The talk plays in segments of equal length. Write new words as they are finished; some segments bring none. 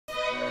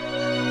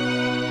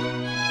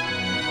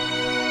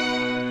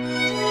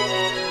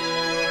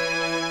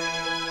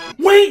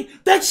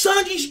That's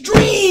Sanji's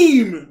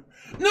dream!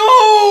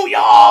 No,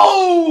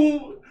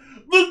 yo!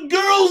 The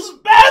girls'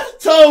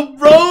 bathtub,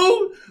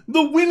 bro!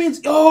 The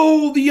women's, the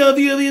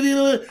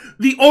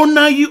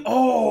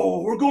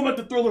Onayu, we're going back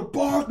to Thriller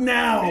Bark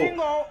now!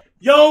 Bingo.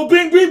 Yo,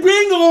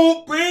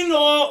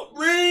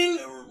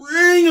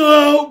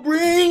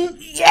 bring,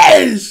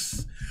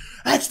 yes!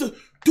 That's the,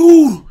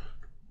 dude,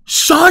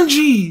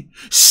 Sanji,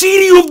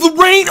 City of the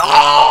Rain,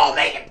 oh,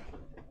 man!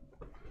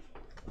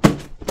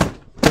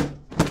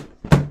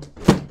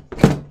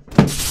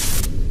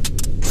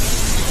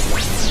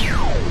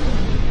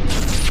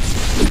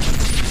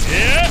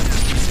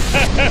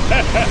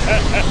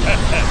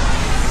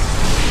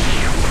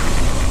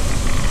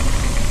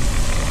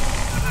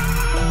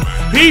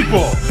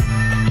 People,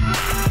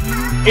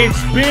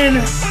 it's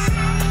been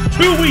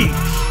 2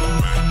 weeks.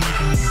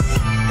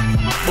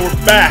 We're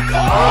back.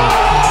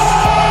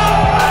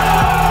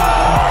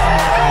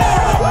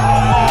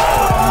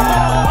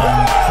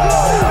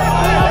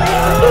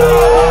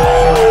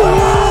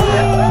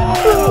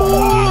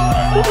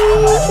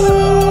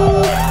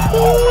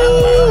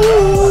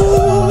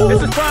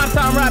 This is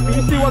primetime rapping.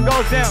 You see what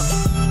goes down.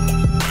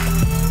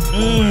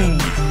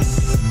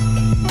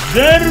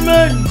 Germa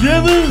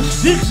Devil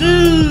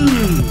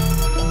Sixes.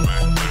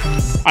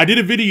 I did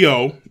a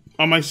video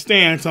on my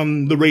stance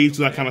on the raids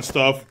and that kind of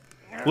stuff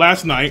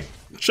last night.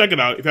 Check it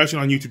out. If you're actually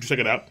on YouTube, check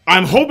it out.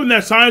 I'm hoping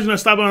that Sanji's gonna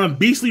stop on a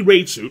beastly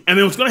raid suit, and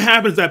then what's gonna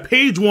happen is that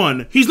page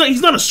 1, he's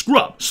not a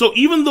scrub. So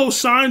even though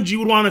Sanji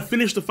would want to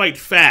finish the fight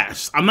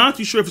fast, I'm not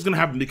too sure if it's gonna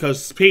happen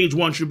because page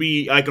 1 should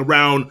be like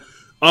around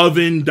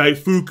Oven,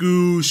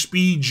 Daifuku,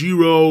 Speed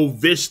Zero,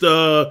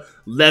 Vista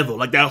level,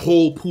 like that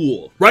whole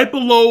pool. Right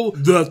below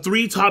the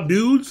 3 top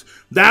dudes,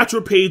 that's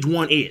where page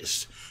 1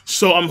 is.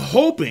 So I'm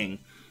hoping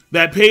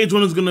that page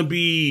 1 is gonna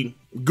be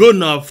good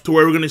enough to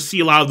where we're gonna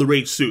see a lot of the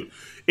raid suit.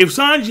 If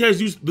Sanji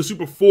has used the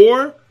Super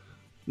 4,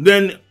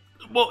 then,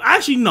 well,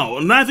 actually, no.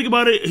 Now I think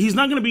about it, he's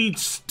not going to be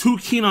too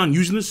keen on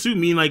using the suit,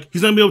 meaning, like,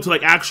 he's not going to be able to,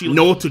 like, actually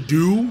know what to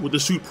do with the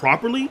suit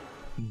properly,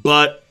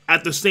 but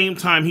at the same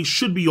time, he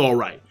should be all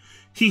right.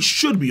 He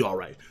should be all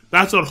right.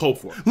 That's what I'd hope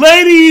for.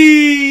 Ladies!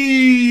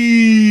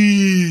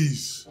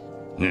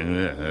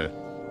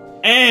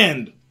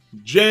 And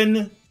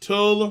gentlemen,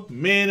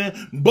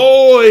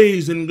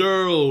 boys and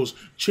girls,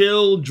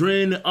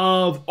 children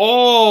of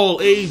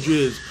all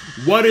ages,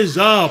 what is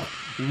up?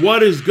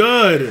 What is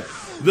good?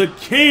 The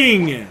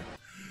king.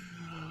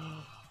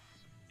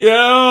 Yeah,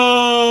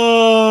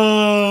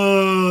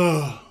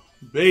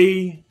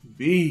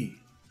 baby.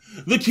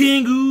 The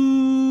king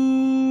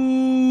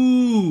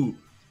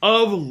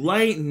of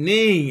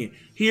lightning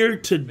here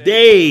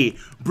today,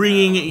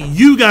 bringing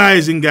you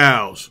guys and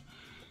gals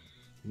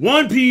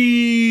One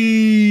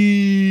Piece.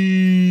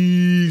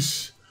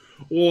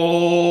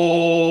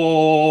 Whoa.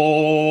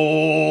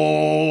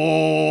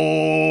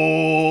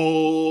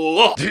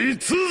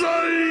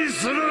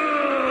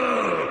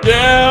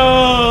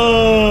 Yeah.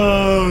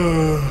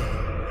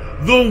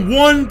 The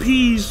One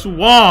Piece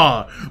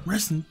War.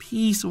 Rest in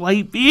peace,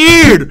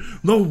 Whitebeard.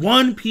 The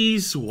One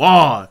Piece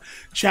War.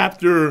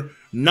 Chapter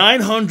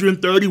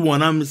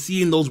 931. I'm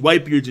seeing those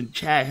Whitebeards in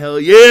chat. Hell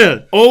yeah.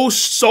 Oh,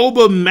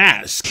 Soba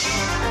Mask.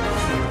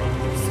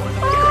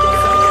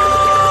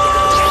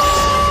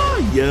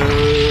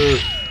 Yeah.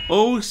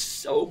 Oh,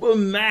 Soba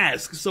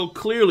Mask. So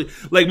clearly,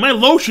 like my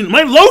lotion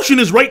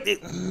is right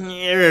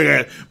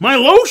there. My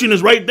lotion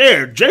is right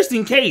there, just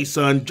in case,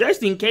 son,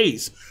 just in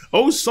case.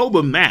 Oh,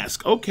 Soba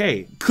Mask.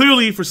 Okay,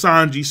 clearly for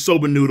Sanji,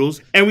 Soba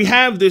Noodles, and we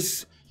have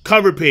this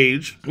cover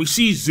page. We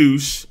see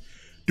Zeus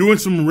doing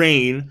some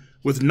rain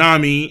with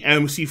Nami,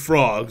 and we see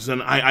frogs,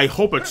 and I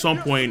hope at some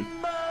point.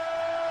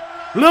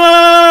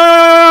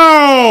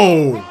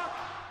 No!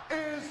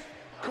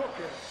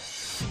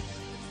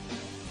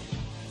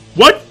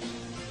 What?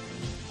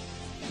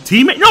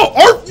 Teammate? No!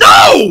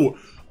 No!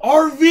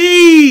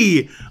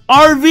 RV!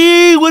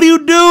 RV, what are you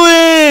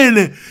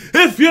doing?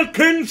 If you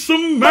can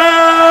smell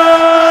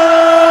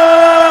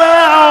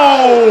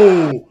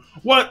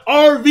what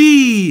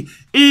RV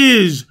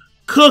is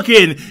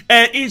cooking,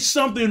 and it's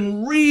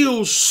something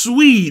real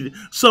sweet.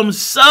 Some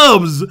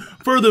subs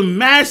for the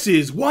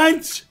masses.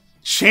 What?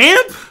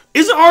 Champ?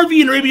 Isn't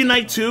RV in Arabian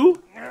Night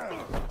too?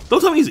 Don't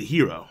tell me he's a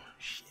hero.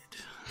 Shit.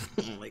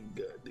 Oh my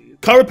god,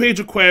 dude. Cover page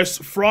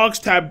request. Frogs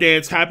tap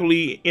dance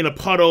happily in a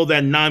puddle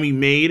that Nami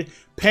made.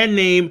 Pen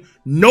name,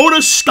 Noda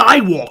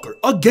Skywalker.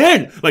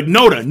 Again, like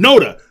Noda.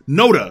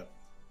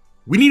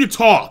 We need to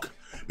talk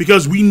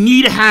because we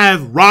need to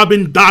have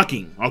Robin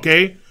docking,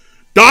 okay?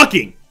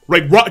 Docking.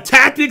 Right,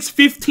 Tactics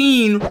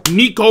 15,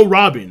 Nico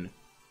Robin.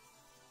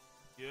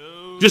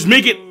 Yo. Just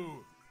make it.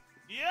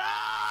 Yo.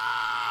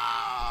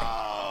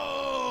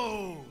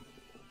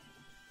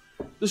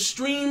 The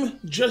stream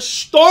just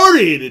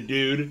started,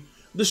 dude.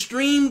 The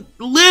stream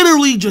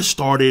literally just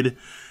started.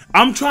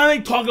 I'm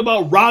trying to talk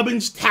about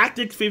Robin's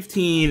Tactic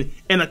 15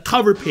 and a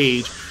cover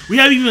page. We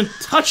haven't even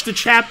touched the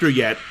chapter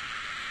yet.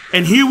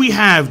 And here we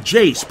have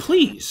Jace,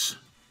 please.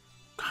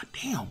 God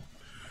damn.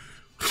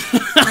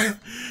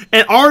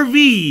 And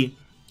RV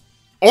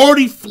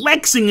Already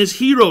flexing his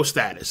hero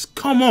status.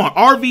 Come on.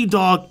 RV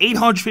Dog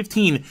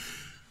 815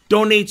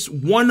 donates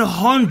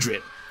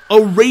 100.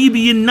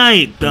 Arabian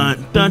Night.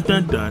 Dun dun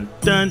dun dun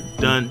dun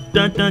dun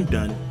dun dun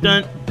dun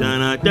dun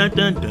dun dun dun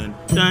dun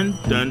dun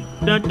dun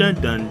dun dun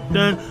dun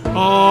dun.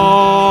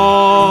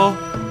 Oh.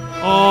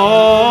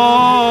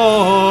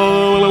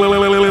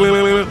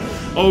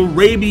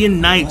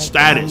 Arabian Night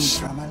status.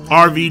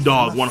 RV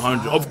Dog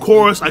 100. Of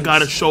course, I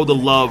gotta show the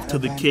love to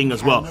the king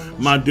as well.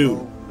 My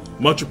dude.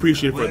 Much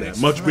appreciated for that.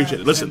 Much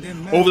appreciated. Listen,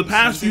 over the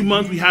past few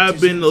months, we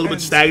have been a little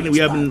bit stagnant. We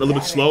have been a little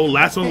bit slow.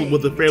 Last month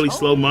was a fairly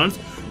slow month.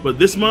 But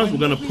this month, we're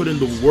going to put in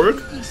the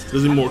work. There's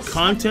going to be more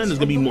content. There's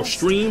going to be more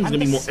streams. There's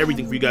going to be more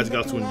everything for you guys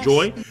to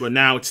enjoy. But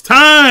now it's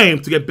time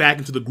to get back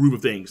into the groove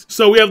of things.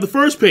 So we have the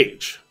first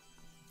page.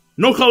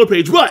 No color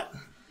page, but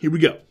here we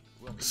go.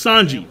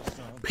 Sanji,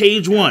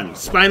 page 1,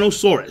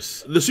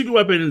 Spinosaurus. The secret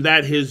weapon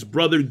that his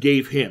brother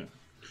gave him.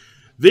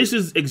 This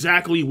is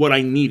exactly what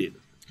I needed.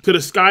 To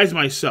disguise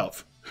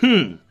myself.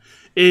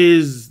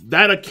 Is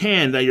that a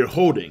can that you're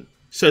holding?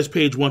 Says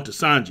page 1 to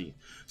Sanji.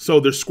 So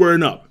they're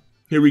squaring up.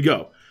 Here we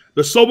go.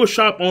 The soba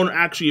shop owner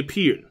actually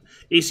appeared.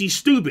 Is he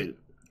stupid?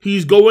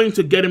 He's going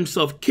to get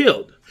himself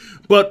killed.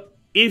 But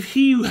if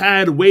he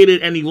had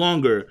waited any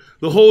longer,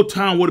 the whole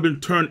town would have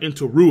been turned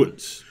into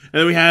ruins.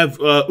 And then we have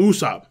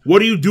Usopp.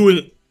 What are you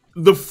doing?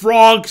 The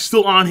frog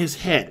still on his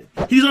head.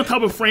 He's on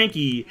top of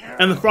Frankie,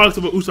 and the frog's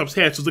on top of Usopp's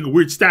head, so it's like a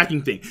weird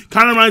stacking thing.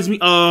 Kind of reminds me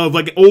of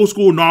like an old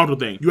school Naruto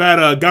thing. You had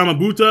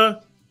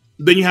Gamabuta,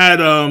 then you had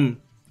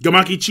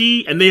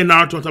Gamaki-chi, and then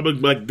Naruto on top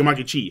of like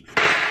Gamaki-chi.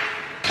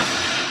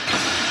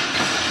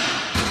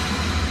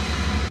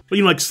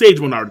 You know, like Sage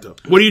One Naruto.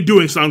 What are you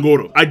doing,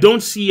 Sangoro? I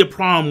don't see a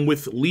problem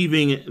with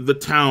leaving the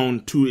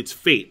town to its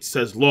fate,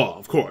 says Law,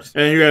 of course.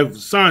 And here you have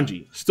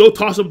Sanji. Still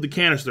toss up the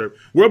canister.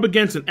 We're up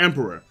against an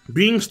emperor.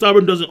 Being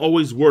stubborn doesn't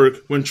always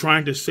work when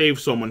trying to save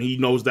someone. He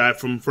knows that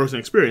from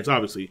first-hand experience,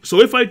 obviously. So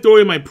if I throw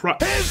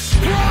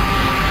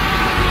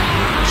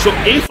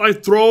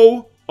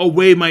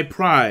away my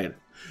pride,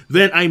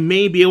 then I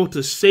may be able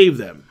to save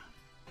them.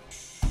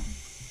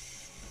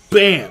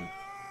 Bam.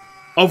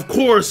 Of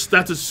course,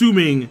 that's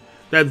assuming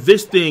that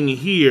this thing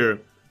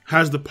here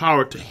has the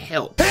power to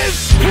help.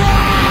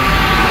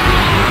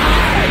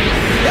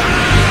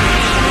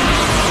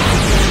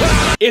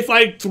 If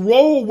I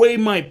throw away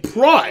my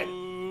pride,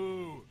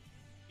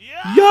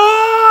 yo!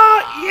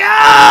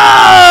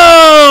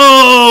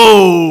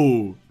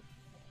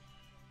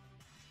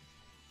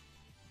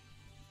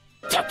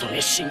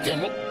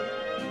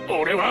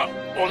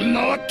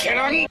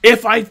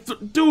 If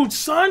dude,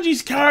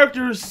 Sanji's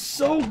character is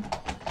so...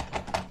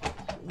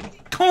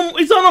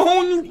 It's on a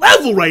whole new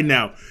level right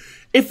now.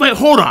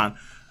 Hold on.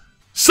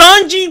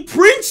 Sanji,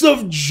 Prince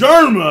of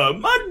Germa,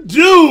 my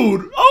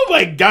dude. Oh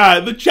my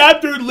god, the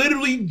chapter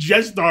literally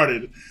just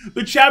started.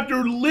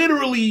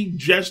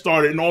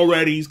 And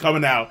already he's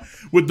coming out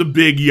with the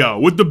big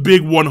with the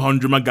big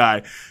 100, my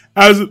guy.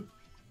 Play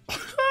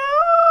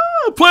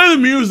the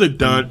music.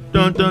 Dun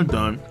dun dun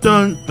dun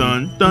dun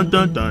dun dun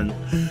dun dun.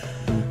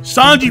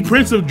 Sanji,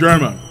 Prince of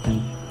Germa,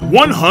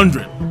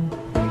 100.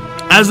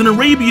 As an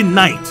Arabian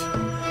Night,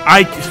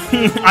 I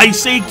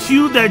say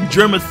cue that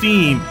Germa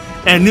theme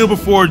and kneel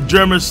before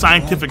Germa's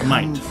scientific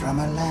might.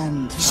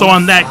 So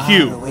on that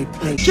cue,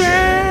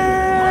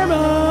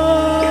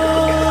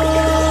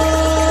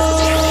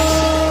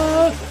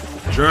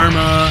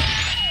 Germa,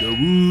 the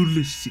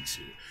ruthless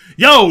sixer.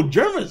 Yo,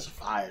 Germa's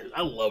fire.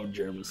 I love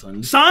Germa,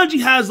 son.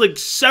 Sanji has like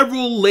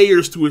several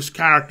layers to his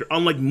character,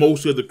 unlike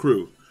most of the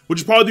crew, which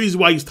is probably the reason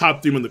why he's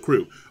top 3 in the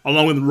crew,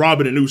 along with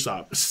Robin and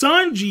Usopp.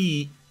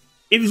 Sanji,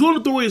 if he's willing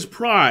to throw away his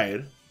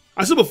pride,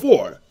 I said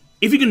before,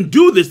 if he can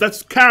do this,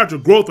 that's character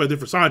growth right there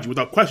for Sanji,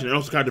 without question, and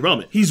also character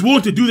development. He's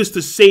willing to do this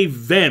to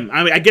save them.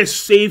 I mean, I guess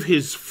save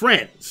his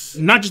friends.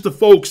 Not just the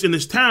folks in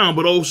this town,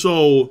 but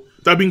also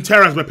that are being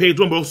terrorized by page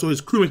 1, but also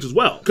his crewmates as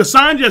well. Because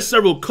Sanji has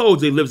several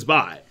codes that he lives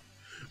by.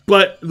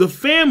 But the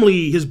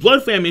family, his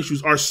blood family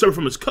issues are separate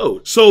from his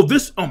code. So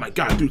this, oh my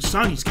god, dude,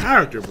 Sanji's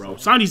character, bro.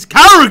 Sanji's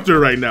character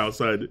right now,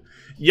 son.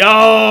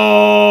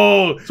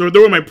 Yo! So if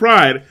they're with my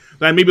pride,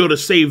 that I may be able to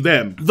save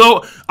them.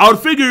 Though, I would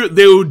figure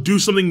they would do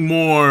something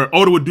more,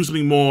 Oda would do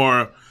something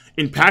more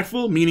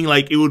impactful, meaning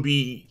like it would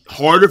be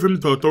harder for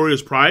him to throw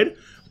his pride.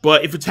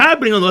 But if it's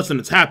happening, unless then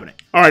it's happening.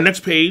 Alright,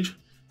 next page.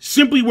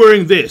 Simply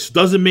wearing this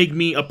doesn't make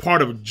me a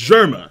part of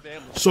Germa,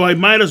 so I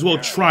might as well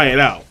try it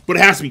out. But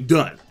it has to be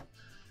done.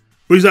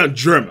 But he's not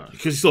Germa,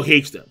 because he still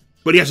hates them.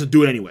 But he has to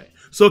do it anyway.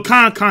 So it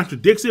kind of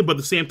contradicts it, but at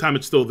the same time,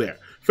 it's still there.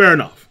 Fair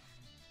enough.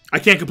 I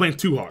can't complain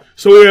too hard.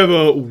 So we have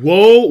a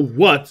whoa,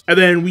 what? And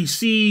then we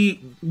see,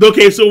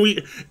 okay, so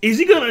is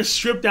he gonna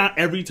strip down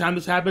every time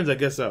this happens? I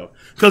guess so.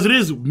 Because it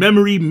is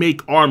memory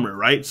make armor,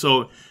 right?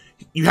 So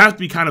you have to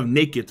be kind of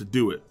naked to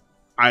do it.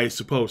 I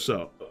suppose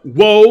so.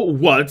 Whoa,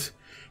 what?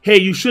 Hey,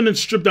 you shouldn't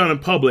strip down in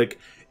public.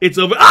 It's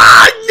over.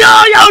 Ah,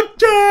 no, yo,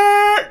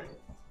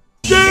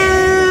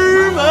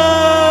 Germa!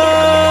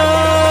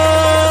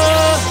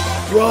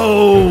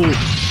 Bro,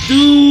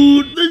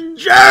 dude, the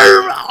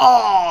Germa!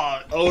 Oh.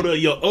 Oda,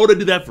 yo, Oda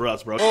did that for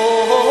us, bro.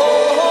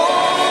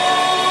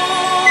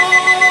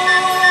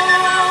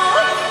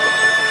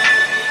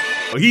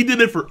 He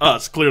did it for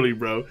us, clearly,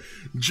 bro.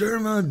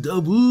 Germa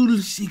double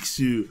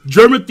sixu.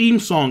 Germa theme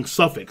song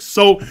suffix.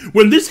 So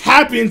when this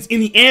happens in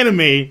the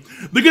anime,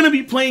 they're gonna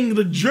be playing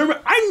the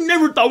Germa. I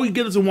never thought we'd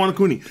get this in Wano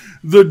Kuni.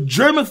 The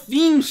Germa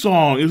theme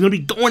song is gonna be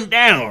going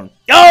down.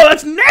 Yo,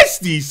 that's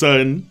nasty,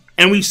 son.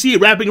 And we see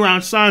it wrapping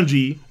around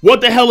Sanji.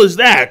 What the hell is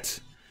that?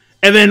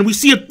 And then we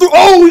see a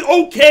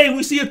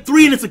we see a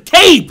 3 and it's a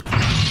cape.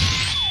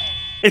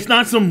 It's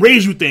not some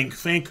Reiju thing.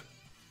 Thank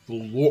the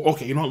Lord.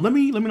 Okay, you know what? Let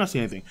me not say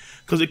anything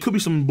because it could be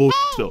some bullshit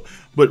still.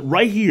 But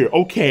right here,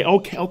 okay.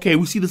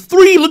 We see the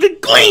 3. Look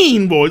at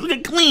clean, boys. Look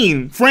at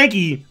clean.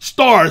 Frankie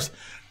stars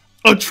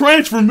a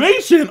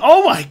transformation.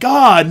 Oh my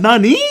God,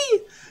 Nani?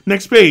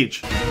 Next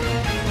page.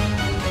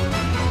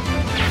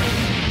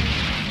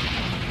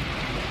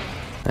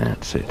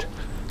 That's it.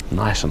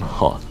 Nice and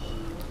hot.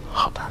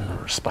 Hot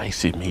and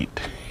spicy meat.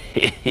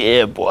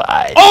 Yeah, boy.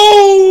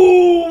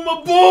 Oh,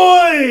 my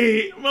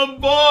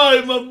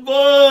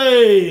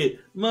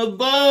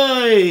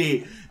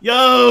boy.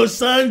 Yo,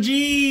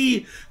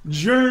 Sanji,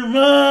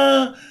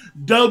 Germa,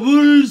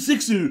 double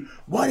sixu.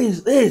 What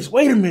is this?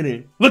 Wait a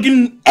minute.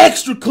 Looking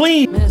extra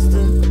clean.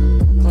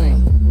 Mr.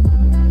 Clean.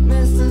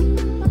 Mr.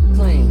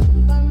 Clean.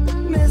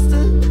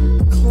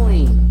 Mr.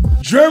 Clean.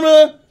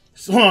 Germa,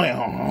 hold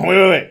on,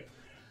 wait.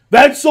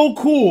 That's so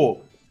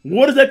cool.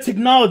 What is that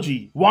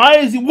technology? Why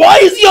is he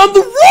on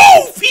the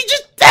roof? He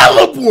just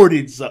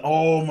teleported.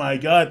 Oh my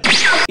God.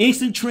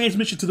 Instant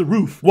transmission to the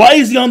roof. Why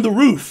is he on the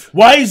roof?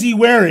 Why is he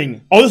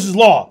wearing? Oh, this is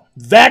Law.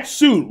 That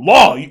suit.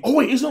 Law. Oh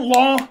wait, isn't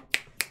Law?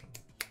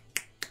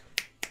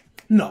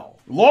 No.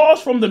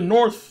 Law's from the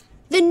north.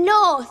 The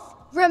North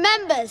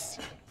remembers.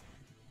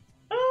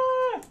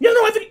 Yeah,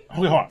 no, I think. Okay,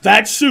 hold on.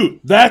 That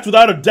suit. That's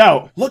without a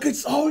doubt. Look,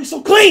 he's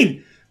so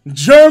clean.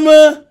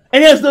 Germa.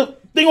 And he has the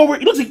thing over.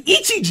 It looks like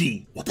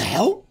Ichiji. What the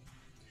hell?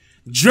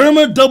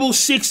 Germa double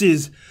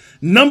sixes.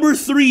 Number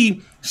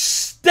 3.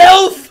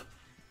 Stealth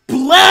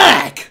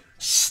Black.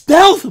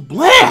 Stealth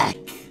Black.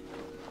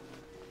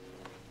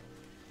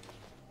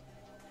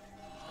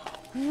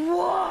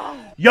 Whoa.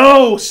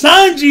 Yo,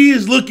 Sanji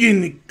is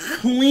looking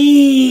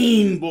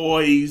clean,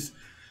 boys.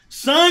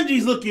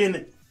 Sanji's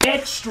looking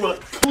extra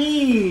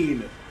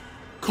clean.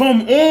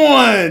 Come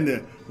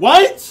on.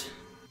 What?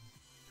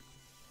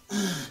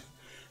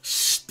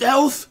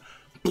 Stealth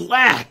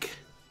Black.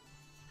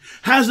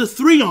 Has a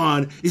 3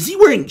 on. Is he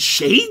wearing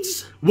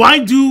shades? Why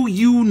do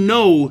you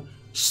know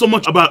so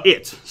much about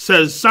it?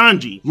 Says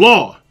Sanji.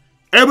 Law.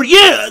 Everybody,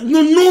 yeah,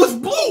 the North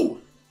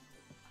Blue.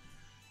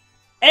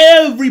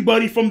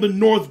 Everybody from the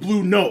North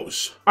Blue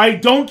knows. I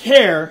don't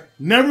care.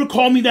 Never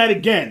call me that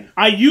again.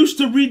 I used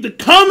to read the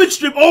comic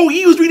strip. Oh,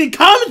 he was reading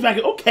comics back.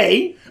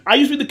 Okay. I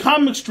used to read the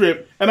comic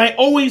strip, and I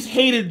always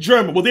hated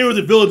Germa. Well, they were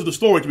the villains of the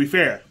story, to be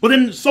fair. But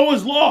then so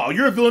is Law.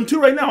 You're a villain too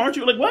right now, aren't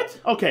you? Like, what?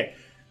 Okay.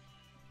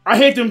 I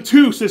hate them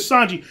too, says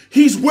Sanji.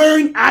 He's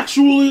wearing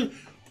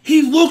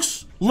he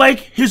looks like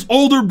his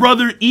older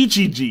brother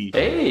Ichiji.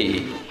 Hey.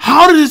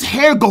 How did his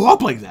hair go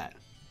up like that?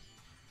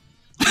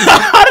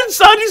 How did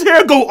Sanji's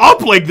hair go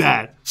up like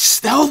that?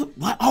 Stealth?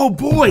 Oh,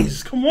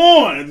 boys, come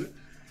on.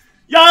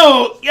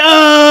 Yo,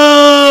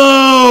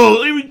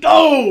 here we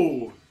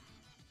go.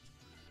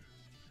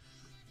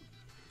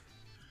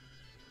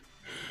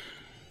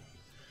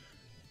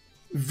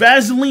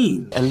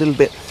 Vaseline. A little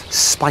bit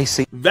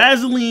spicy.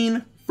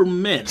 Vaseline for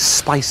men.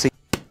 Spicy.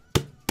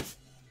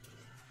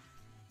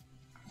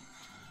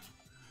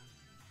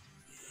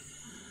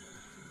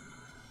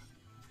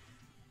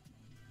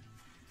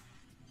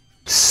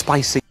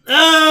 Spicy.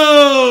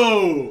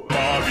 Oh!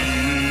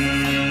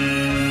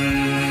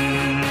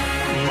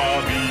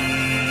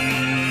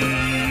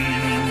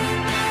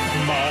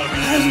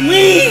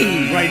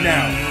 Vaseline right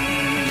now.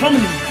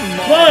 Coming in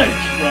clutch,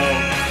 bro.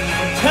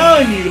 I'm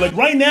telling you, like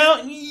right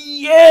now,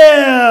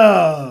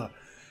 yeah!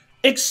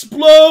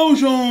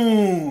 Explosion!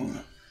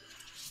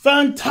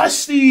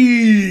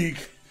 Fantastic!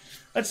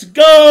 Let's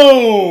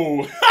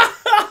go!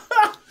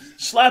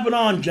 Slap it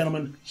on,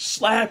 gentlemen.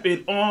 Slap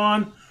it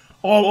on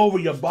all over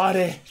your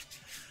body.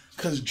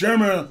 Cause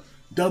Germa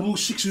double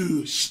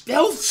sixu.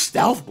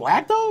 Stealth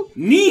Black though?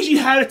 Niji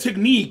had a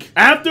technique.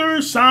 After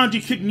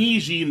Sanji kicked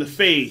Niji in the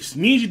face,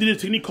 Niji did a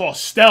technique called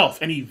stealth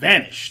and he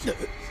vanished.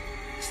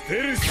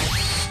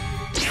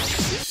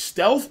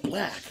 Stealth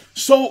Black.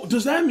 So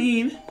does that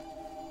mean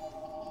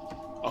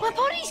My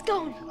body's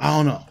gone. I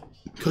don't know.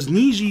 Because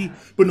Niji,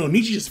 but no,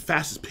 Niji's just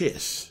fast as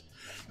piss.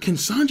 Can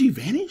Sanji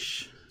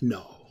vanish?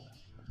 No.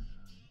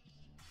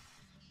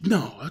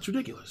 No, that's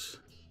ridiculous.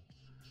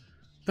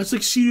 That's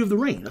like City of the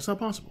Rain. That's not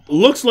possible.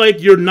 Looks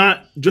like you're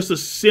not just a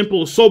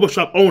simple soba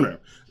shop owner.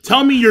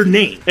 Tell me your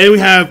name. And we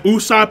have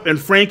Usopp and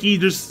Frankie,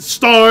 just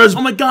stars.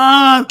 Oh my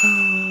God.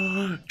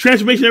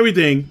 Transformation,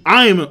 everything.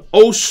 I am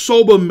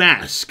Osoba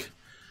Mask.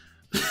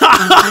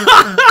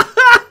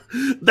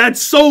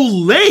 That's so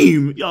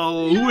lame.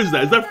 Yo, who is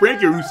that? Is that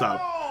Frankie or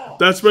Usopp?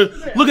 That's look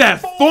at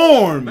that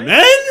form,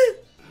 man.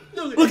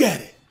 Look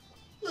at it.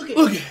 Look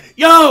at it.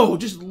 Yo,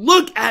 just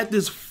look at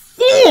this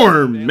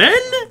form,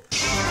 man.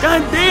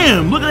 God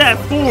damn, look at that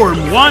form,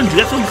 Wanji.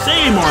 That's what I'm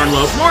saying, Martin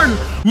loves.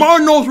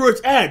 Martin knows where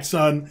it's at,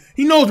 son.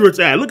 He knows where it's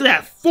at. Look at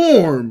that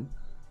form.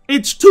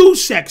 It's too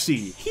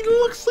sexy. He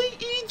looks like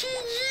EGG,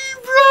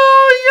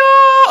 bro.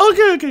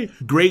 Yeah. Okay.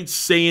 Great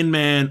Saiyan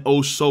Man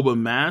Osoba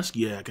mask.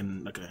 Yeah, I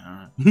can. Okay.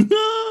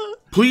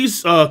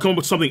 Please come up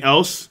with something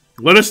else.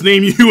 Let us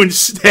name you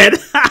instead.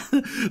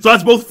 So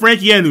that's both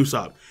Frankie and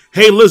Usopp.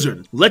 Hey,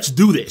 Lizard, let's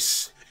do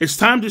this. It's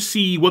time to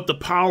see what the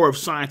power of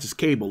science is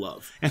capable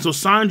of. And so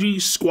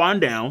Sanji squatting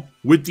down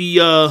with the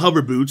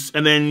hover boots,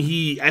 and then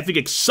he, I think,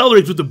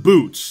 accelerates with the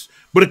boots.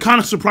 But it kind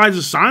of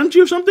surprises Sanji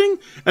or something.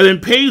 And then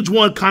page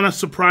 1 kind of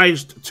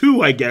surprised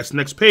 2, I guess,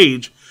 next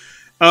page.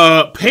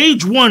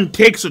 Page 1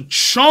 takes a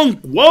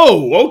chunk.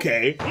 Whoa,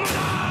 okay.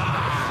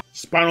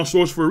 Spinal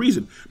source for a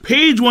reason.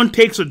 Page 1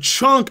 takes a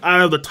chunk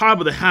out of the top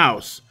of the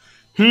house.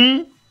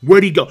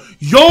 Where'd he go?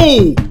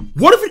 Yo,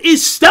 what if it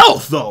is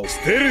stealth, though?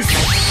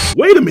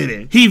 Wait a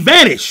minute. He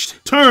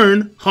vanished.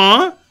 Turn,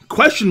 huh?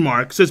 Question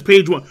mark, says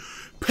page 1.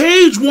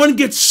 Page 1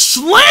 gets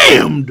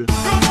slammed!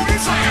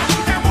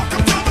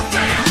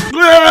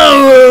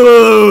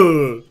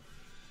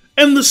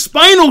 And the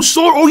spinal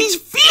sword, oh, he's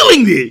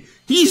feeling it.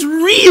 He's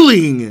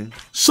reeling.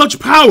 Such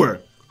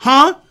power,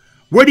 huh?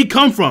 Where'd he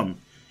come from?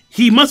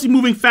 He must be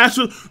moving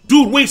faster.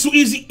 Dude, wait, so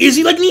is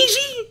he like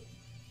Niji?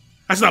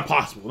 That's not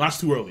possible. That's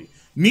too early.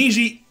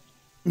 Niji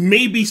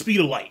may be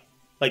speed of light.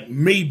 Like,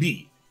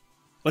 maybe.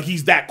 Like,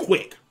 he's that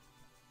quick.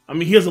 I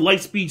mean, he has a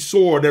light speed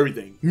sword and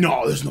everything.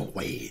 No, there's no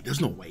way. There's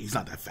no way. He's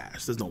not that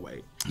fast. There's no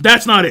way.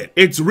 That's not it.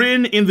 It's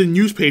written in the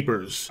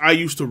newspapers I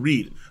used to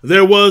read.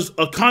 There was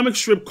a comic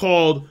strip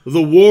called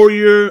The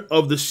Warrior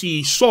of the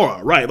Sea,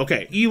 Sora. Right,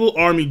 okay. Evil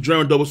Army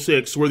Germa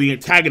 66 were the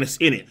antagonists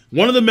in it.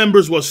 One of the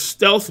members was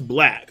Stealth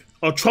Black,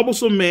 a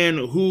troublesome man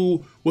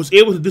who was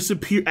able to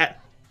disappear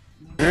at...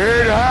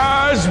 It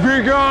has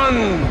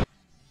begun!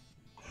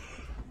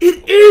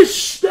 It is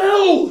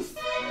stealth!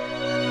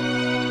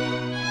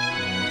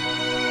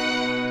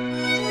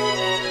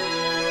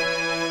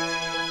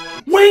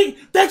 Wait,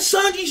 that's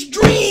Sanji's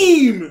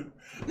dream!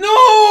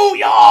 No,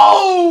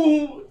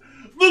 yo!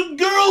 The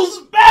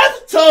girl's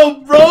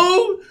bathtub,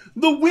 bro!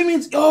 The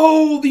women's,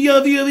 oh, the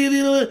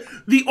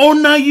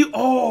Onayu,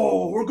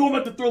 oh, we're going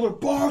back to Thriller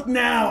Bark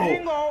now.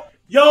 Bingo.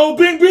 Yo,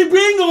 bring,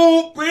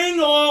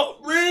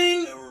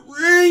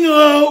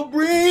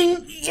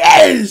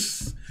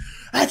 yes!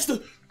 That's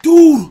the,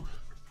 dude,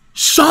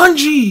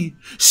 Sanji,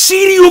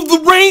 City of the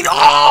Rain,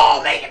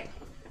 oh, man!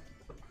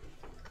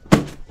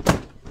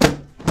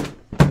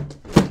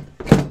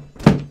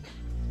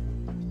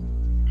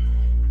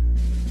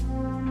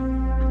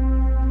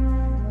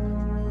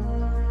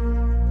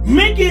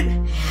 Make it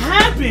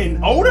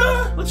happen,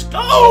 Oda! Let's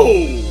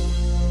go!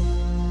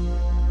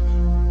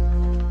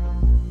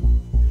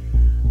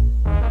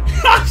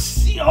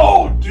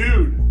 Oh,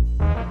 dude!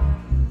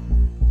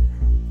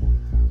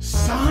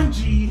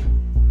 Sanji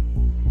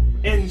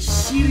and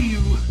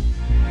Shiryu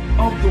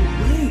of the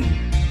Rain.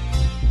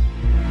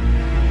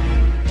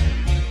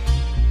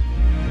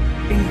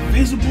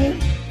 Invisible,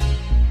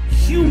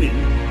 human,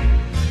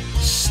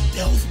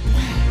 stealth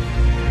black.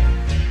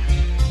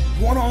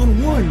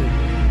 One-on-one.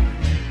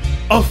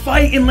 A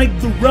fight in like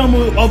the realm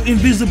of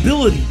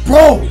invisibility.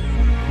 Bro!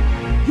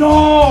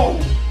 Yo!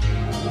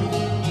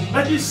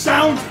 That just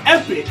sounds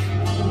epic.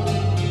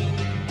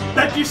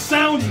 That just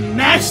sounds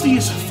nasty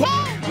as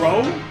fuck,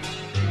 bro.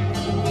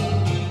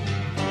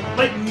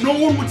 Like, no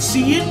one would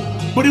see it,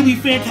 but it would be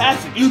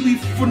fantastic. It would be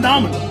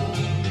phenomenal.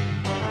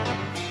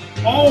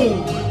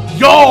 Oh,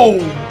 yo!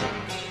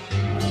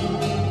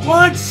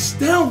 What?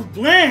 Stealth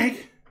Black?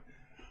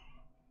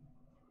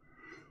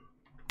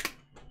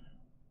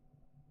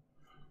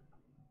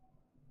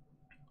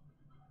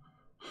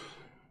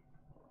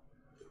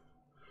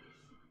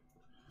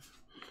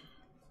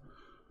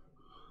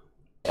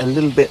 A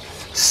little bit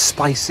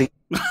spicy.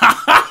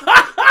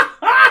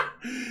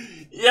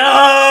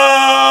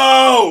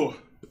 Yo!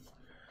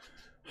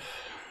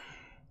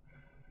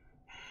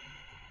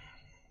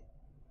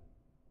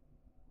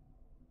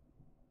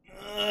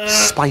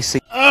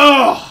 Spicy.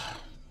 Oh!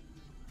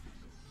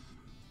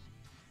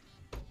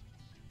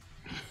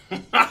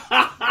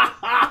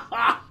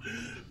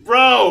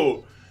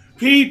 Bro,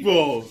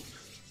 people,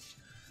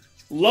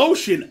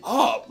 lotion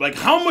up. Like,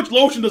 how much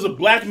lotion does a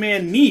black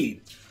man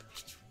need?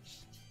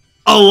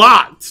 A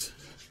lot.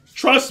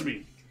 Trust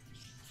me.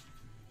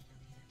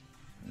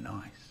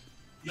 Nice.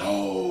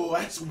 Yo,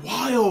 that's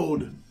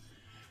wild.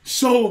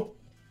 So,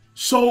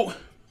 Shiryu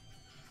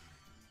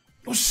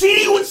and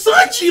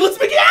Sanji, let's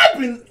make it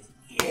happen.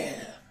 Yeah,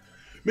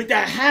 make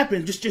that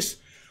happen. Just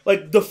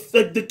like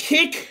the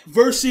kick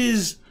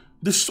versus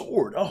the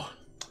sword. Oh,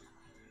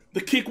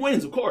 the kick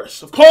wins, of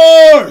course, of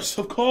course,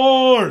 of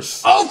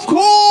course, of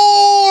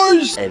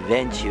course.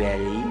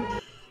 Eventually.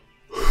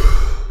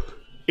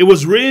 It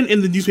was written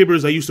in the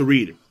newspapers I used to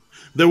read.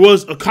 There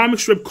was a comic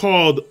strip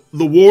called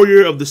The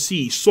Warrior of the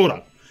Sea,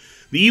 Sora.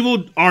 The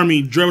evil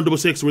army, Germa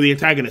 66, were the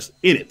antagonists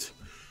in it.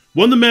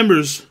 One of the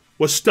members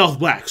was Stealth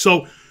Black.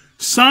 So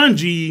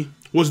Sanji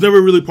was never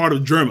really part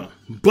of Germa.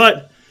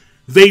 But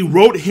they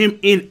wrote him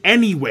in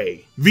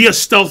anyway via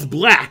Stealth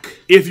Black.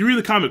 If you read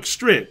the comic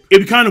strip,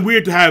 it'd be kind of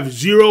weird to have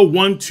 0,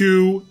 1,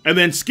 2, and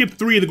then skip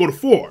 3 and then go to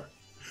 4.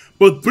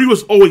 But 3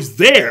 was always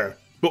there,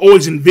 but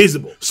always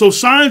invisible. So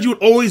Sanji would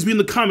always be in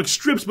the comic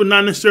strips, but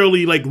not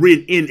necessarily like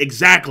written in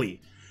exactly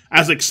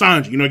as like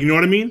Sanji, you know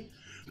what I mean?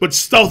 But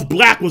Stealth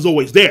Black was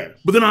always there.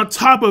 But then on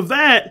top of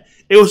that,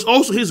 it was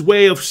also his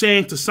way of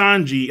saying to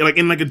Sanji, like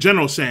in like a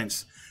general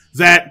sense,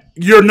 that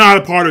you're not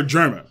a part of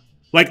Germa.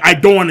 Like, I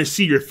don't want to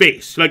see your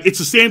face. Like, it's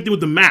the same thing with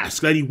the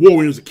mask that he wore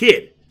when he was a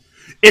kid.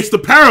 It's the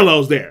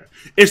parallels there.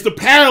 It's the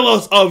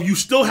parallels of you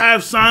still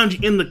have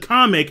Sanji in the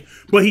comic,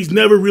 but he's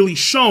never really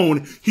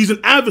shown. He's an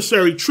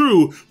adversary,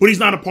 true, but he's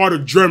not a part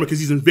of Germa because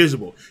he's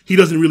invisible. He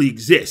doesn't really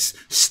exist.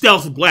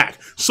 Stealth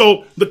Black.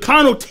 So the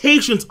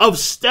connotations of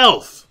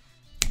stealth,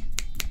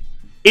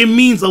 it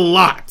means a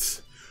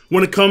lot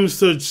when it comes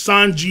to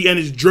Sanji and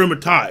his Germa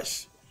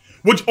ties,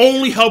 which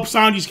only helps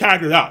Sanji's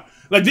character out.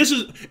 Like this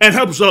is, and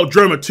helps out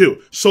Germa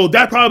too. So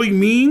that probably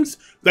means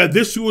that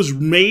this suit was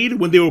made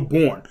when they were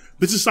born.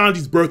 This is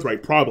Sanji's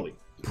birthright, probably.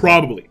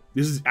 Probably.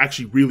 This is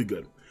actually really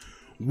good.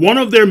 One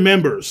of their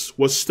members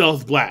was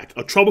Stealth Black,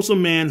 a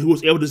troublesome man who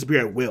was able to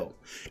disappear at will.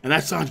 And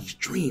that's Sanji's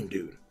dream,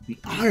 dude. The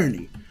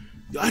irony.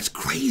 That's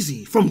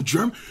crazy. From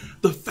Germa,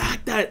 the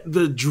fact that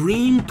the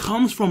dream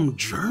comes from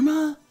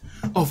Germa,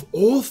 of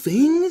all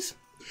things,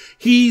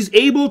 he's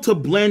able to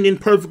blend in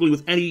perfectly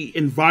with any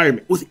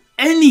environment,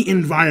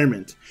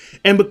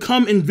 and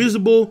become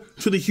invisible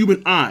to the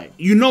human eye.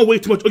 You know way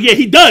too much. Oh yeah,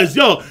 he does.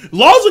 Yo,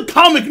 Law's a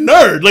comic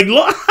nerd. Like,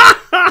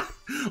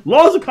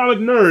 Law's a comic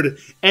nerd,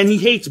 and he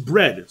hates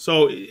bread.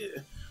 So,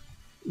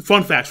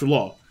 fun facts for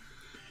Law.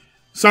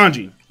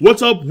 Sanji,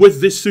 what's up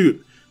with this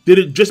suit? Did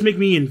it just make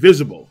me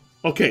invisible?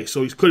 Okay,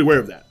 so he's clearly aware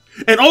of that.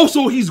 And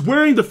also, he's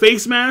wearing the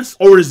face mask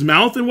over his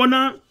mouth and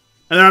whatnot.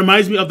 And that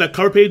reminds me of that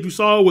cover page we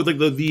saw with like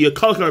the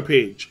color cover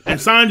page. And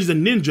Sanji's a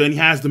ninja, and he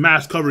has the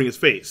mask covering his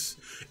face.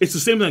 It's the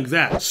same thing like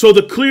that. So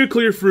the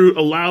clear fruit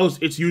allows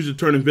its user to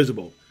turn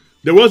invisible.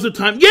 There was a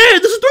time, yeah,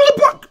 this is Thriller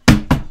Book!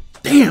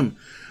 Damn!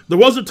 There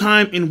was a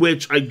time in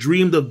which I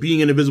dreamed of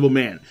being an invisible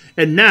man.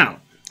 And now,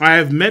 I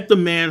have met the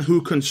man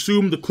who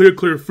consumed the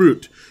clear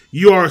fruit.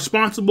 You are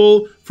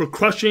responsible for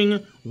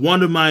crushing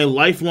one of my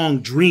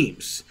lifelong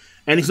dreams.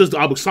 And he says to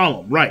Abu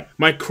Salam, right,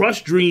 my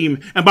crushed dream,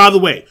 and by the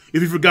way,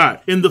 if you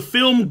forgot, in the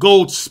film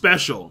Gold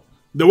Special,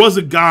 there was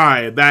a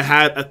guy that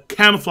had a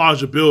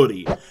camouflage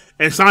ability.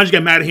 And Sanji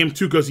got mad at him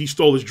too because he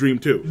stole his dream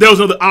too. There was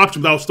another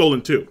option that was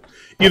stolen too.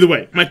 Either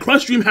way, my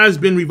crushed dream has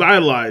been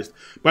revitalized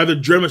by the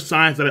German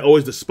science that I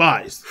always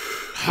despised.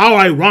 How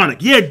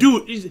ironic. Yeah,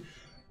 dude,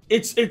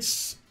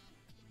 it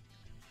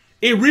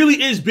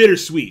really is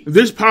bittersweet.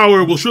 This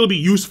power will surely be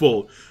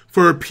useful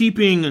for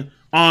peeping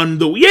on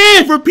the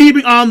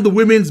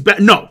women's back.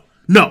 No,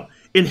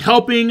 in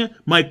helping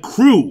my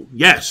crew.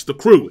 Yes, the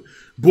crew.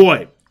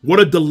 Boy,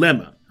 what a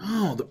dilemma.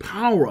 Oh, the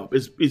power up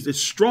is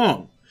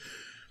strong.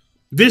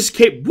 This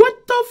cape,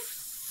 what the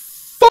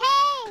fuck?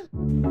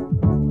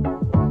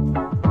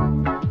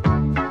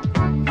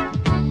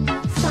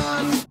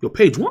 Yo,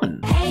 page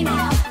 1. Hey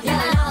now, you're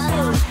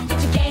lost.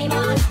 Get your game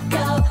on,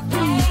 go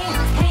play.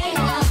 Hey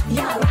now,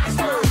 you're a rock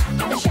star.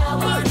 Get the show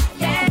on,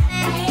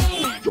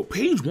 yeah. Yo,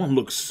 page 1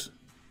 looks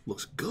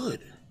good.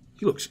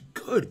 He looks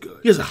good.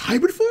 He has a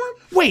hybrid form?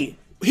 Wait,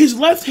 his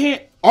left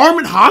hand,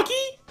 armored hockey?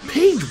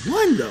 Page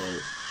 1 though.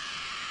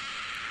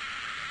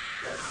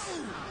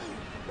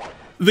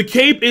 The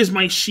cape is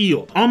my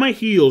shield. On my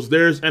heels,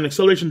 there's an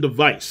acceleration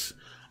device.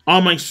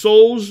 On my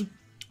soles,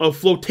 a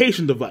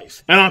flotation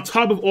device. And on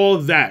top of all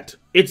of that,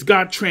 it's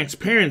got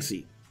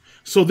transparency.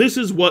 So this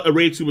is what a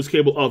raid suit was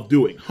capable of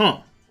doing, huh?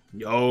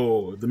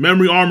 Yo, the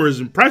memory armor is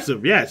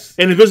impressive, yes.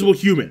 An invisible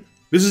human.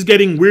 This is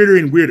getting weirder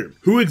and weirder.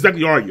 Who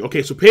exactly are you?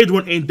 Okay, so page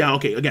 1 ain't down.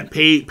 Okay, again,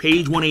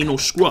 page 1 ain't no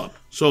scrub.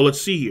 So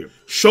let's see here.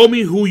 Show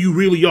me who you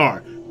really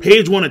are.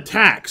 Page 1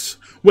 attacks.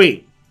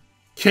 Wait,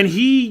 can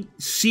he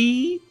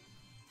see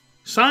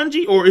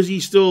Sanji, or is he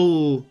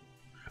still...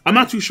 I'm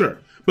not too sure.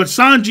 But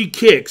Sanji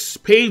kicks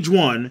page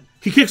 1.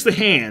 He kicks the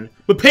hand.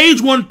 But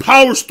page 1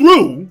 powers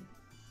through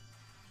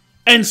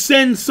and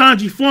sends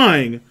Sanji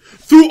flying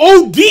through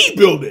OD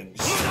buildings.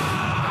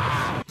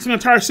 It's an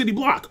entire city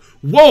block.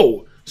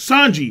 Whoa,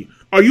 Sanji,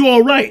 are you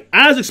alright?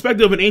 As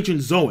expected of an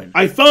ancient Zoan.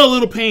 I felt a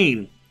little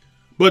pain,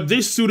 but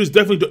this suit is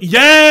definitely...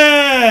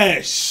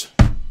 Yes!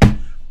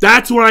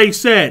 That's what I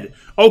said.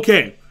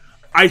 Okay,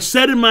 I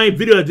said in my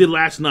video I did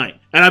last night,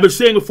 and I've been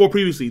saying before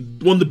previously,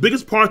 one of the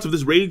biggest parts of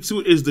this raid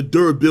suit is the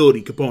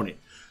durability component.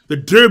 The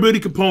durability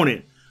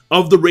component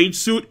of the raid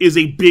suit is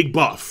a big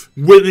buff.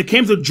 When it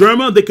came to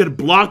Germa, they could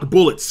block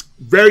bullets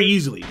very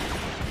easily.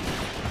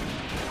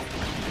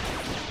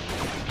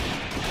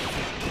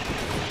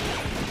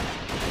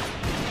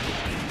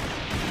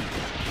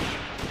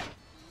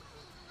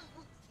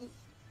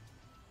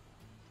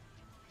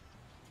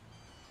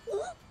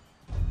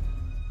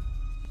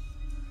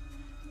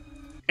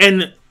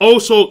 And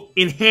also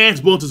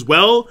enhanced bullets as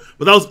well,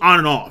 but that was on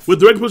and off. With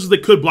the regular pistols, they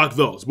could block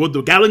those. But with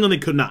the Gatling gun, they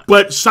could not.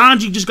 But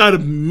Sanji just got a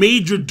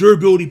major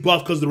durability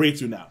buff because of the raid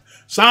suit now.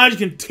 Sanji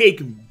can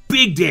take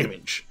big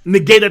damage.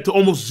 Negate that to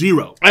almost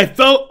 0. I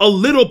felt a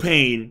little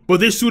pain, but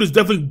this suit is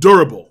definitely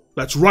durable.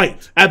 That's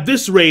right. At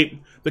this rate,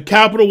 the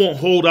capital won't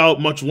hold out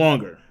much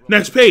longer.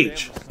 Next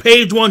page.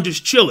 Page 1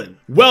 just chilling.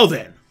 Well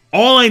then,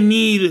 all I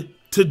need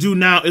to do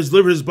now is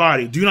deliver his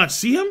body. Do you not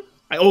see him?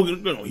 Oh,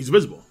 no, he's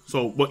visible.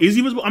 So, what, is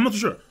he visible? I'm not too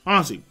sure,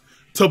 honestly.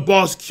 To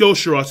Boss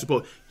Kyoshiro, I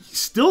suppose. He's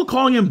still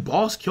calling him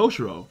Boss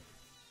Kyoshiro.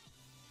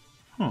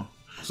 Huh.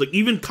 It's like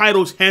even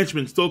Kaido's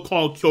henchmen still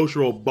call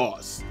Kyoshiro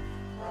Boss.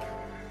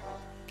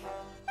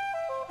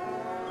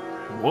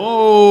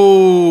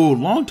 Whoa,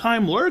 long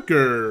time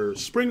lurker.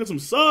 Spring some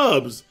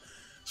subs.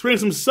 Spring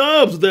some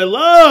subs with their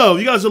love.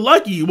 You guys are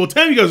lucky. Well,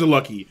 10 of you guys are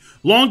lucky.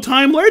 Long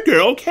time lurker.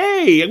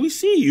 Okay, we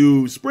see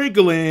you.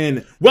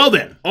 Sprinkling. Well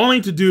then, all I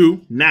need to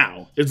do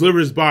now is deliver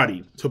his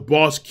body to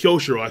Boss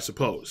Kyoshiro, I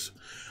suppose.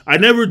 I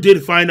never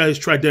did find out his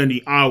true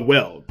identity. Ah,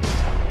 well.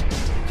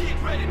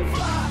 Get ready to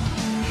fly.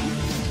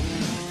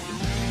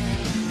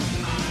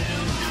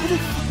 How the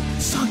fuck did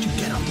Sanji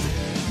get up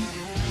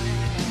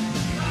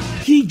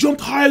there? He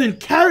jumped higher than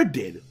Carrot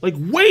did. Like,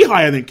 way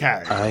higher than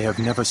Carrot. I have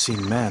never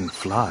seen man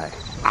fly.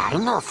 I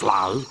know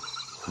fly.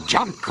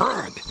 Jump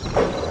good.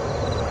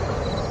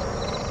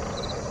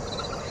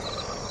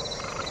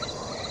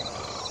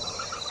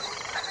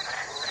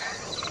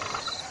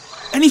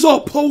 And he's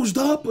all posed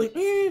up, like,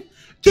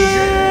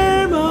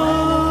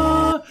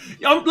 Germa.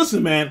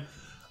 Listen, man.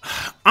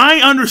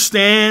 I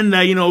understand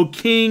that, you know,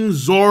 King,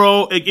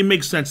 Zoro, it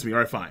makes sense to me. All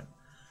right, fine.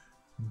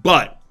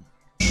 But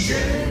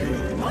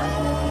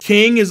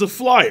King is a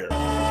flyer.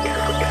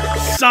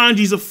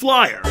 Sanji's a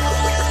flyer.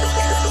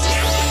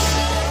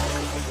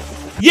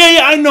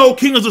 Yeah, I know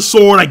King is a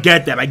sword. I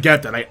get that. I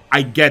get that.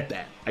 I get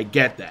that. I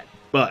get that.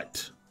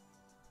 But.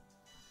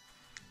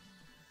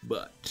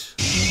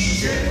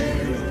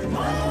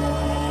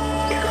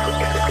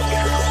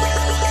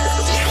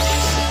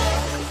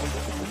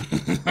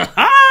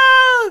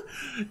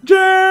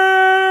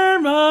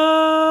 Germa!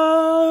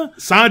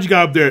 Sanji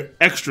got up there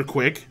extra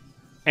quick,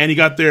 and he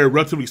got there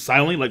relatively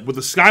silently. Like with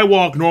the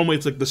skywalk, normally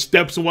it's like the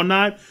steps and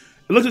whatnot.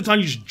 It looks like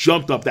Sanji just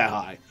jumped up that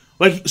high.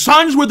 Like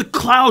Sanji's where the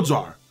clouds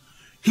are.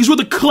 He's where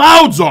the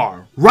clouds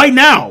are right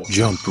now.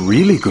 Jump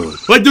really good.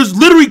 Like there's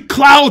literally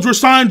clouds where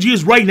Sanji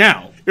is right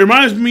now. It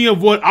reminds me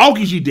of what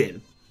Aokiji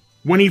did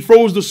when he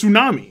froze the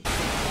tsunami.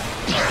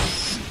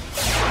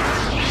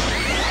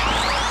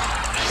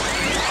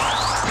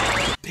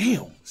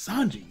 Damn,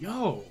 Sanji,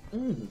 yo.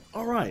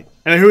 All right.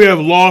 And here we have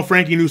Law,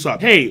 Frankie, and Usopp.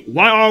 Hey,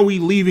 why are we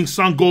leaving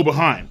Sango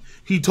behind?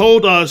 He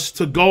told us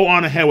to go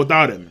on ahead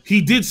without him.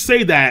 He did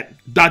say that,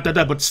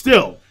 but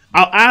still.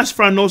 I'll ask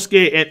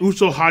Franosuke and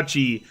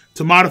Usohachi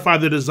to modify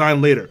the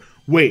design later.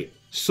 Wait,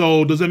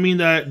 so does that mean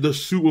that the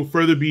suit will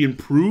further be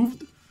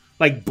improved?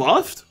 Like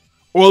buffed?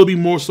 Or it'll be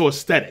more so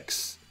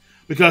aesthetics?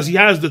 Because he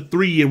has the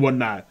 3 and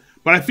whatnot.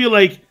 But I feel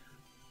like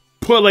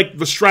put like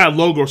the Strat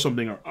logo or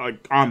something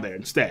on there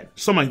instead.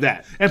 Something like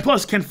that. And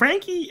plus, can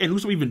Frankie and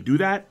Usopp even do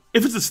that?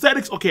 If it's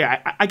aesthetics, okay,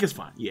 I guess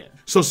fine, yeah.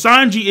 So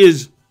Sanji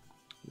is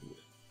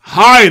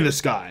high in the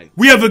sky.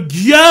 We have a,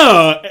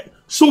 yeah.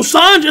 So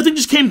Sanji, I think,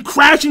 just came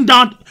crashing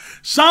down.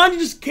 Sanji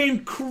just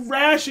came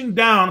crashing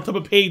down on top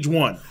of page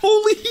 1.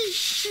 Holy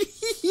shit.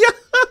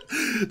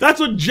 That's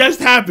what just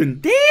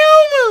happened.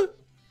 Damn.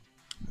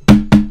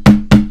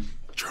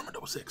 German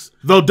 06.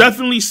 They'll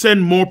definitely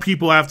send more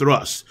people after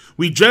us.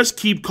 We just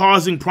keep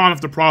causing problem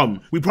after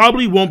problem. We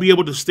probably won't be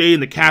able to stay in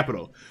the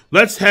capital.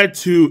 Let's head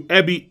to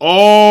Ibisu,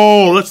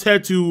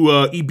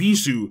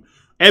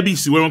 whatever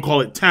you want to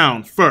call it,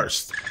 town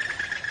first.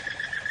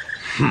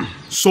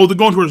 So they're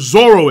going to where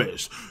Zoro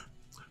is.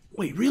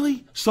 Wait,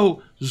 really?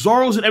 So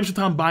Zoro's in Ebisu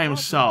Town by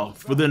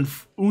himself, but then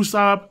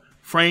Usopp,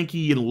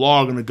 Frankie, and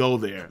Law are gonna go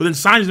there. But then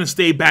Sanji's gonna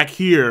stay back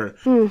here.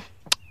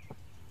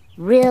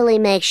 Really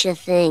makes you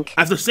think.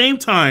 At the same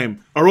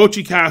time,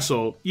 Orochi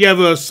Castle, you have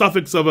a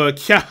suffix of a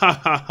kya ha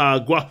ha ha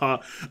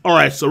guaha.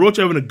 Alright, so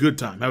Orochi having a good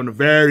time, having a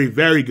very,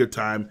 very good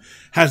time.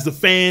 Has the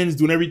fans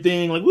doing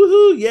everything, like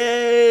woohoo,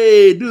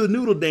 yay, do the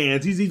noodle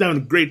dance. He's having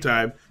a great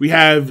time. We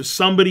have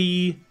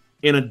somebody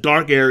in a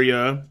dark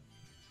area.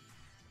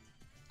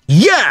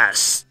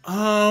 Yes!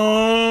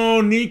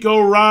 Oh,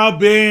 Nico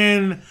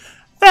Robin.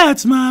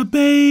 That's my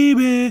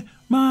baby,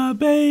 my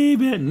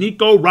baby.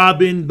 Nico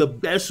Robin, the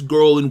best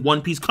girl in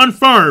One Piece,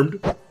 confirmed.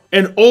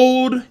 An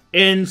old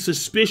and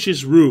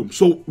suspicious room.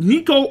 So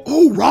Nico,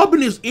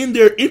 Robin is in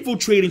there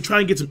infiltrating,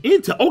 trying to get some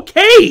intel.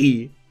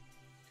 Okay.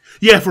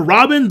 Yeah, for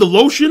Robin, the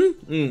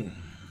lotion.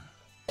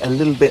 A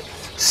little bit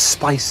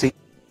spicy.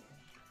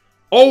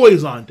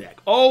 Always on deck,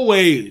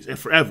 always and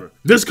forever.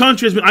 This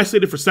country has been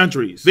isolated for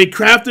centuries. They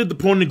crafted the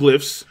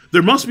poneglyphs.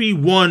 There must be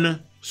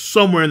one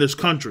somewhere in this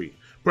country.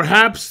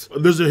 Perhaps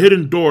there's a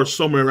hidden door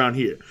somewhere around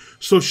here.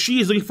 So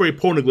she is looking for a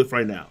poneglyph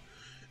right now.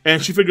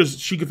 And she figures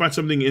she can find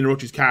something in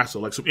Orochi's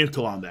castle, like some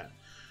intel on that.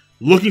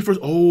 Looking for,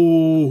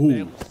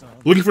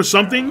 looking for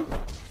something?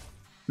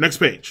 Next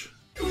page.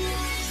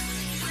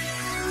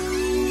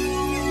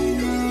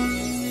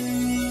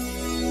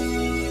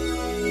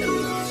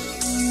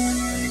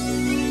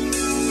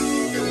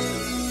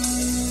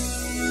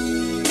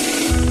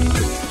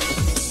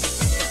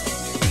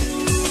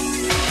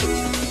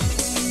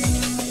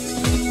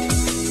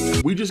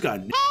 We just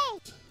got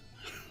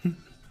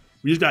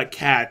we just got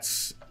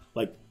cats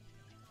like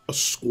a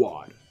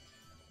squad.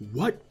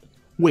 What?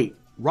 Wait,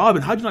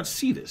 Robin, how'd you not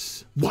see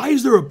this? Why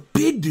is there a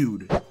big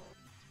dude?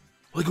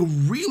 Like a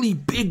really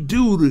big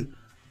dude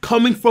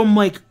coming from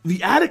like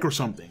the attic or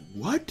something.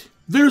 What?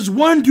 There's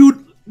one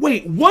dude,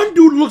 wait, one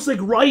dude looks like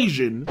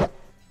Raijin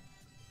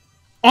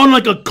on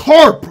like a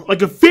carp,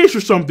 like a fish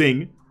or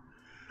something.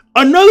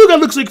 Another guy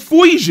looks like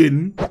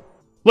Fuijin,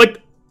 like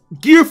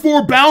Gear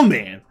 4 Bound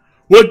Man,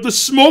 with like the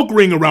smoke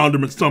ring around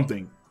him or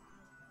something.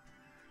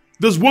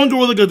 There's one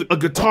girl with like a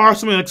guitar or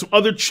something, like some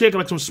other chick,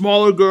 like some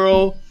smaller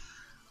girl.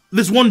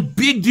 There's one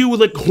big dude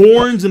with like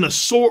horns and a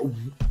sword.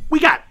 We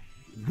got,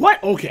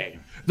 what? Okay.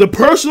 The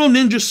personal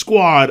ninja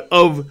squad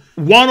of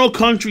Wano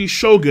Country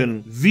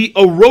Shogun, the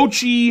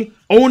Orochi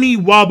Oni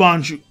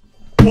Wabanju.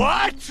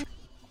 What?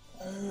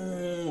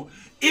 Oh,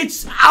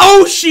 it's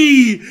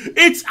Aoshi!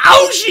 It's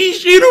Aoshi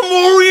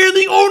Shinomori and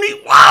the Oni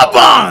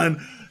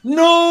Waban!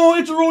 No,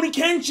 it's Rurouni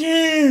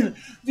Kenshin!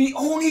 The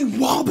Oni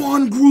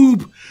Waban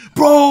group!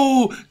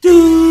 Bro!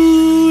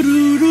 Do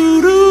do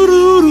do do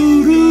do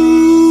do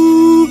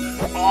do.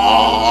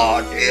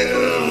 Oh,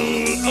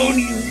 dude!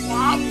 Oni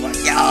Waban!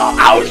 Yo,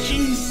 Aoshi!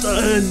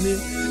 Son,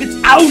 it's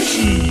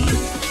Aoshi!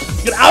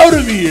 Get out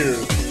of here!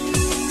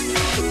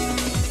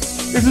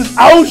 This is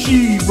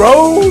Aoshi,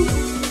 bro!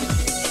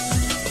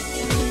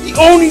 The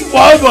Oni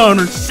Waban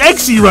are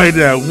sexy right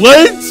now,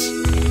 what?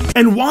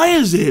 And why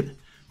is it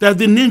that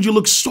the ninja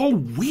looks so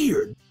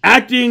weird?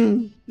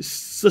 Acting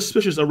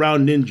suspicious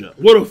around ninja.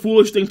 What a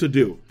foolish thing to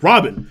do.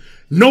 Robin,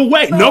 no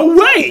way, no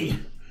way!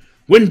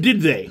 When did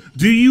they?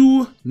 Do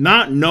you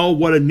not know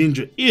what a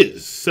ninja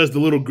is? Says the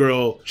little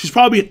girl. She's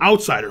probably an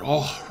outsider.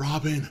 Oh,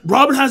 Robin.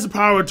 Robin has the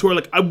power to her,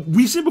 like,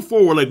 we said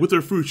before, where, like, with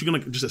her fruit, she can,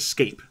 like, just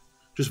escape.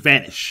 Just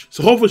vanish.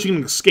 So hopefully she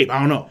can escape. I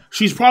don't know.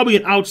 She's probably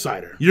an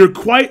outsider. You're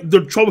quite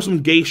the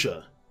troublesome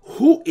geisha.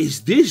 Who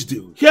is this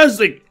dude? He has,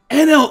 like,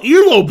 NL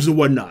earlobes and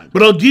whatnot.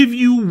 But I'll give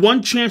you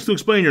one chance to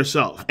explain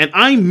yourself. And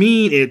I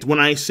mean it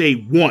when I say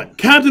one.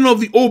 Captain of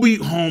the Obi,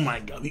 oh my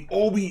god, the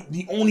Oni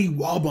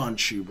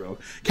Wabanchu, bro.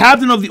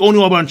 Captain of the Oni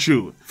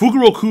Wabanchu,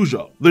 Fukuro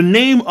Kujo, the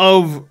name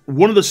of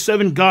one of the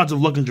 7 gods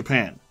of luck in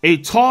Japan. A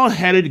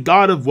tall-headed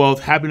god of wealth,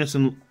 happiness,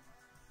 and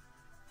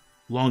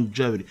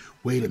longevity.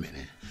 Wait a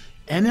minute.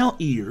 NL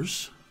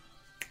ears.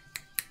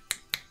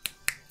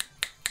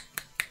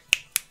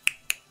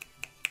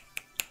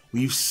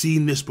 We've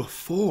seen this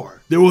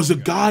before. There was a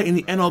guy in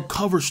the NL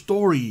cover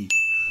story.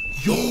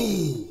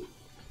 Yo!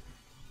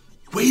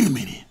 Wait a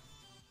minute.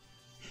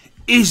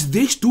 Is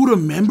this dude a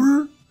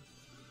member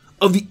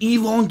of the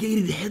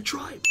elongated head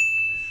tribe?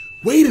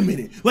 Wait a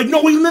minute. Like,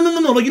 no, wait, no.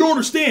 Like, you don't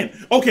understand.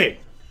 Okay,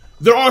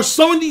 there are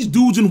some of these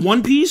dudes in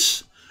One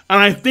Piece,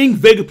 and I think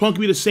Vegapunk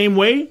can be the same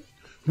way,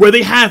 where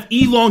they have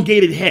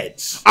elongated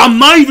heads. I'm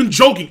not even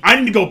joking. I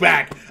need to go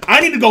back. I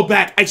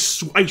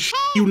shit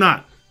you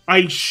not.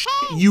 I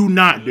shit you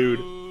not, dude.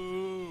 Yo!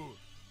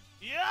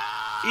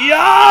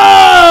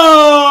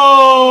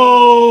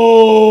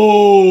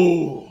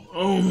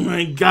 Oh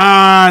my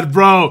god,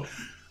 bro.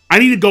 I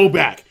need to go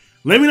back.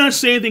 Let me not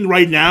say anything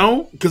right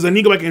now, because I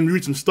need to go back and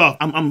read some stuff.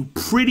 I'm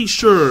pretty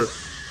sure,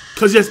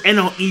 because he has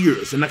NL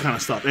ears and that kind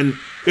of stuff. And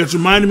it's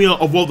reminding me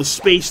of all the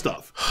space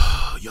stuff.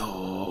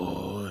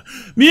 Yo.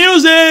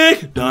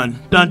 Music! Dun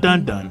dun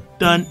dun dun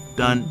dun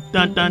dun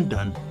dun dun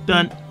dun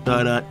dun dun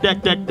dun dun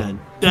dun dun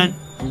dun.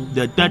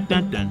 Dun, dun,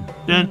 dun, dun,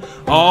 dun.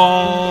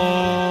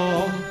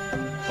 Oh.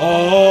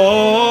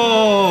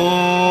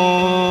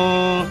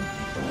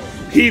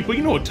 People,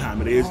 you know what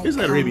time it is. It's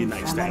that Arabian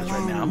Night status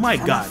right now. My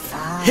God.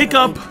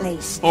 Hiccup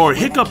or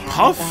Hiccup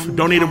Puff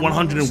donated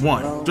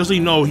 101. Just so you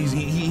know, he's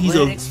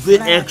a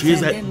bit extra. He's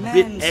that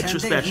bit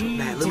extra special.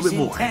 A little bit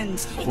more.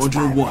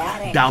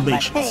 101.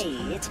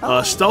 Dalmatians.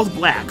 Stealth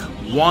Black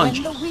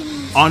Sanji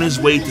on his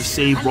way to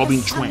save Robin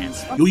Tran.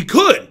 Yo, he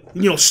could.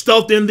 You know,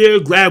 stealth in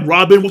there, grab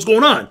Robin. What's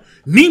going on?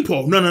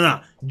 Ninpo, no.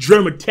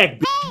 Germa tech,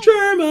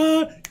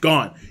 Germa,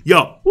 gone.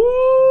 Yo, woo,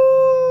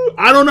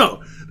 I don't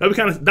know. That'd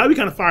be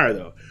kind of fire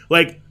though.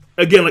 Like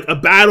again, like a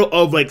battle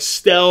of like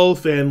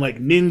stealth and like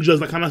ninjas,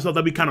 that kind of stuff.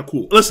 That'd be kind of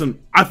cool. Listen,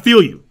 I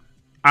feel you.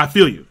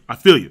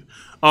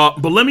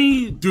 But let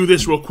me do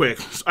this real quick,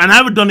 and I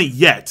haven't done it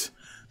yet.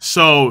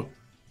 So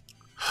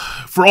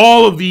for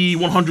all of the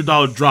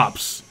 $100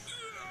 drops.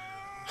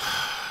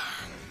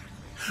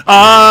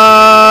 Arabian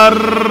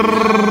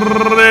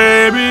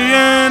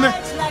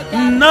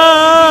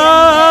night,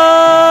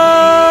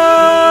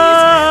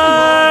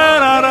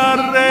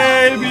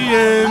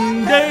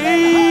 Arabian days,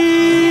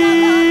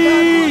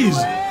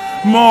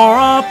 more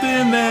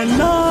often than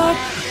not,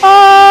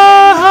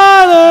 are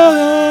hotter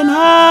than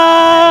high.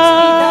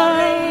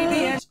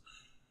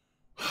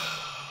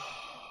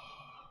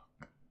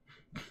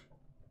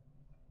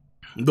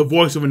 The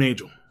voice of an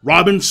angel.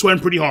 Robin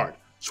sweating pretty hard.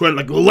 Sweating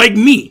like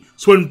me.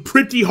 Sweating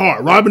pretty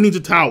hard. Robin needs a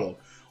towel.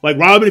 Like,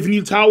 Robin, if you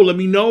need a towel, let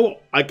me know.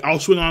 I'll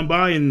swing on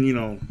by and, you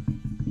know.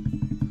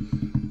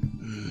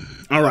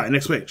 All right,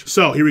 next page.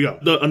 So, here we go.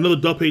 Another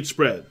dub page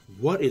spread.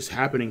 What is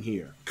happening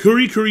here?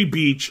 Kuri Kuri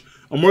Beach,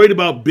 I'm worried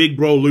about big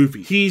bro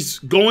Luffy. He's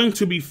going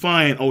to be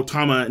fine,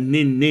 Otama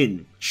Nin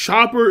Nin.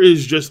 Chopper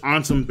is just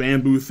on some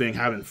bamboo thing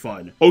having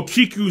fun.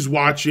 Okiku's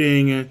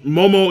watching,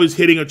 Momo is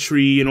hitting a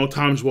tree, and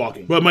Otama's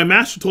walking. But my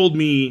master told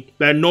me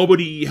that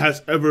nobody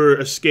has ever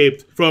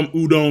escaped from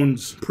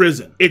Udon's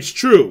prison. It's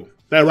true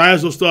that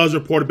Raizo still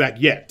hasn't reported back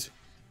yet.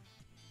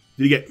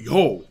 Did he get,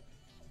 yo,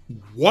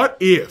 what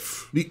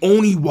if the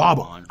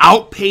Oniwaban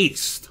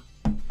outpaced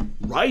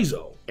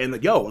Raizo? And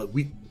like, yo,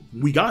 we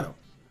got him.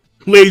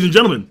 Ladies and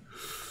gentlemen,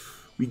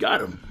 we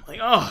got him. Like,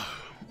 oh,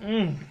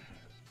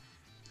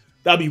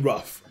 that'd be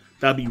rough.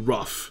 That'd be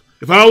rough.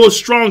 If I was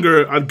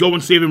stronger, I'd go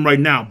and save him right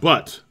now.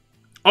 But,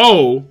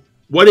 oh,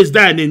 what is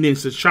that? Nin Nin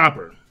says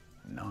Chopper.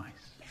 Nice.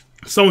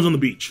 Someone's on the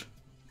beach.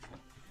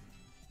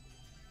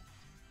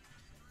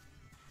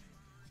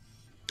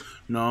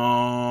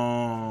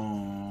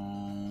 No.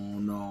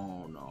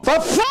 For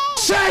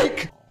fuck's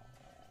sake!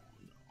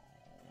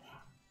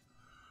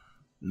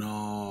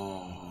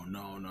 No.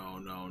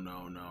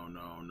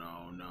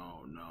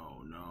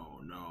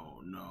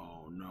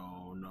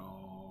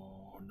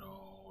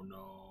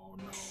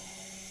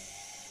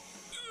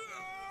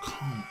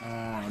 Come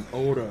on,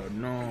 Oda,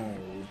 no,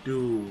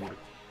 dude.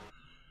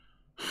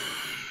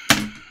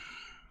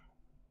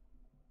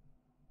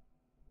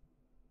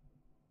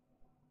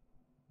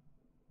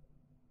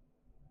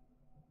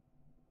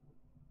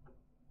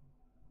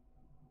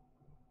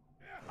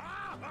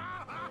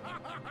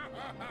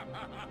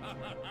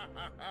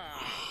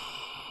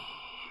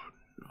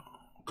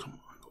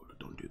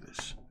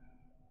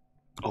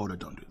 Oda,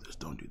 don't do this.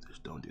 Don't do this.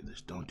 Don't do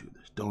this. Don't do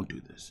this. Don't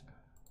do this.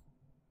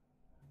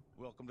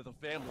 Welcome to the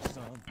family,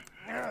 son.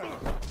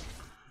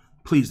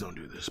 Please don't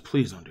do this.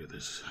 Please don't do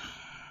this.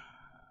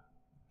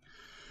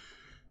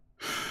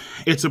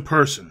 It's a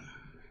person.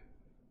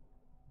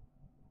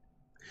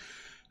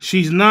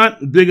 She's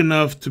not big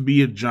enough to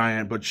be a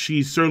giant, but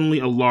she's certainly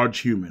a large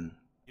human.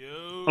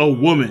 A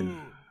woman.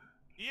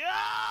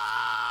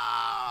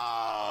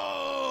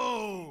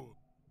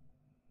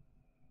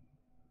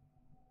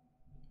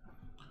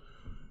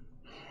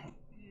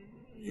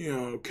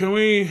 Yo, can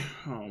we?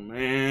 Oh,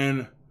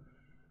 man.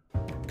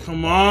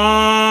 Come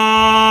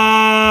on!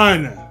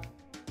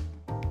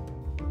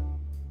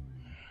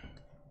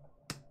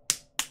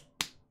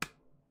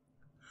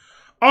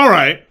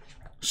 Alright.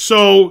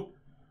 So,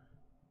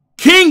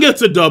 King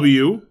gets a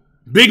W.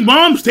 Big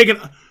Mom's taking...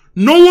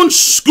 No one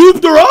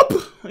scooped her up?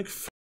 Like,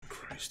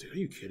 Christ, dude, are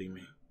you kidding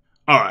me?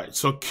 Alright,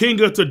 so King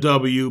gets a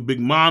W. Big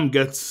Mom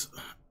gets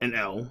an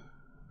L.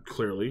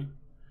 Clearly.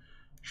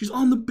 She's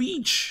on the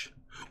beach.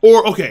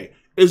 Or, okay...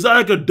 Is that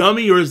like a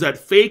dummy or is that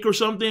fake or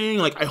something?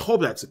 Like, I hope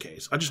that's the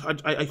case. I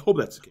hope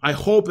that's the case. I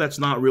hope that's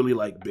not really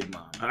like Big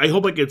Mom. I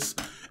hope like it's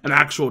an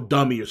actual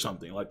dummy or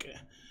something. Like,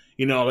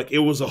 you know, like it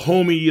was a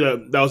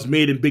homie that was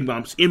made in Big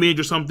Mom's image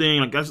or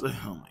something. Like, that's, oh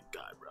my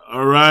God, bro.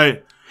 All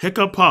right.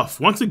 Hiccup Puff.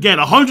 Once again,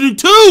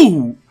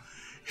 102.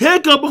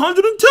 Hiccup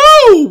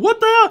 102. What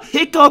the hell?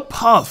 Hiccup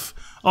Puff.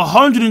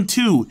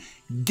 102.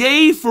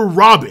 Gay for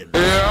Robin.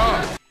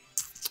 Yeah.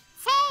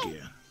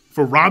 Yeah.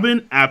 For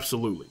Robin,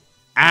 absolutely.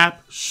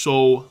 Absolutely.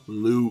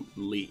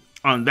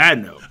 On that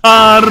note,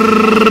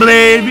 Arabian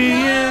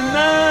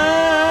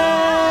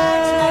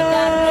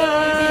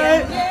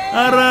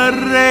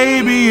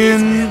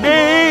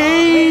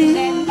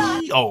day.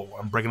 Oh,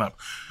 I'm breaking up.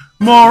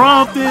 More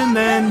often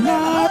than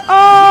not,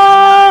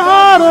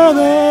 harder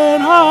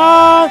than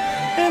hard.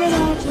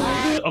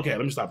 Okay,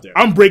 let me stop there.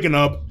 I'm breaking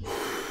up.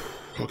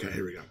 Okay,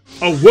 here we go.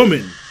 A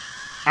woman.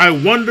 I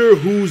wonder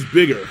who's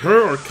bigger,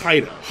 her or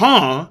Kaido?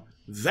 Huh?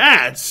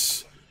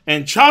 That's...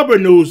 And Chopper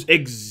knows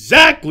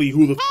exactly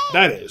who the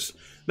that is.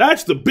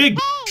 That's the big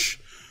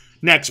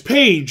Next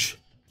page.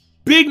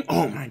 Big,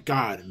 oh my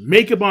God.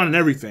 Makeup on and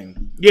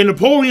everything. Yeah,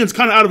 Napoleon's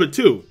kind of out of it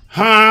too.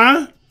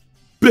 Huh?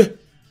 Big,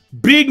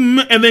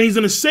 and then he's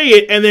going to say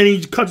it, and then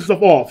he cuts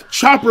himself off.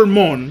 Chopper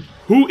Mon,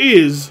 who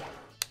is,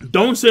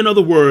 don't say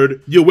another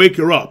word, you'll wake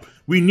her up.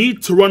 We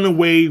need to run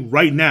away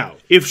right now.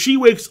 If she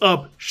wakes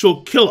up,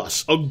 she'll kill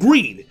us.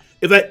 Agreed.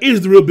 If that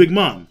is the real Big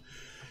Mom.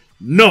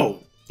 No.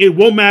 It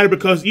won't matter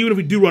because even if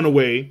we do run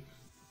away,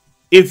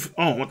 if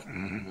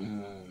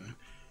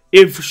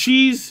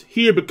she's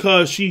here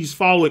because she's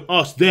following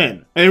us,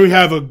 then. And we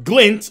have a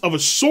glint of a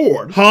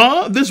sword.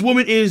 Huh? This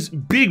woman is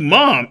Big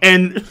Mom.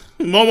 And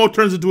Momo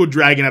turns into a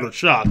dragon out of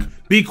shock.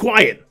 Be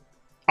quiet.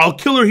 I'll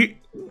kill her here.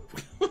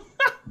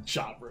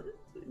 Chopper.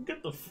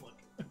 Get the fuck.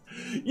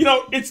 You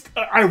know, it's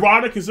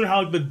ironic considering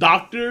how like, the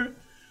doctor,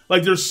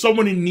 like there's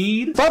someone in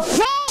need. For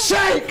fuck's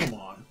sake! Come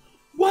on.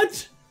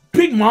 What?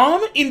 Big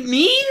Mom? In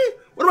need?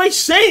 What am I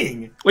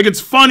saying? Like, it's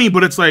funny,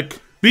 but it's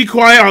like, be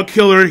quiet, I'll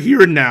kill her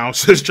here and now,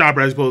 says Chopper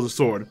as he pulls the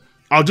sword.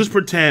 I'll just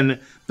pretend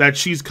that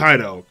she's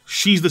Kaido.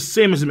 She's the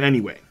same as him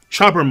anyway.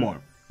 Chopper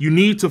more. You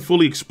need to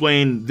fully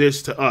explain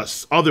this to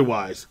us.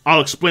 Otherwise,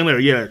 I'll explain later.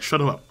 Yeah,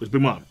 shut up. It's Big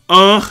Mom.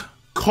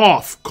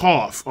 Cough.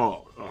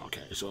 Oh,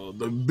 okay. So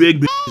the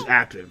big is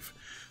active.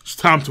 It's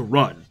time to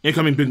run.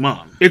 Incoming Big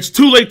Mom. It's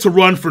too late to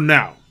run for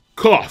now.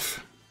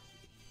 Cough.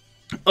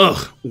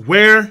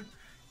 Where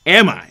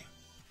am I?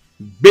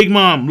 Big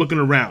Mom looking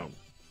around.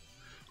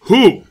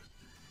 Who?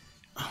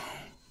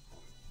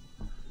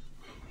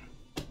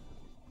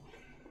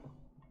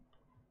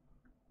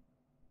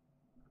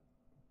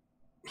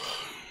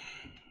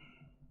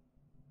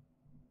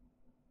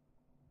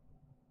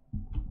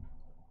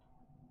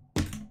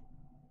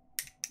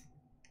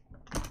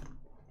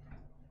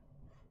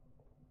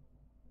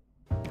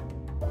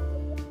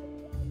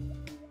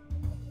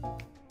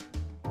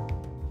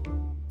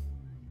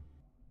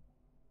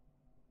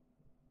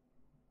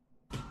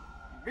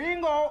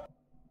 Bingo!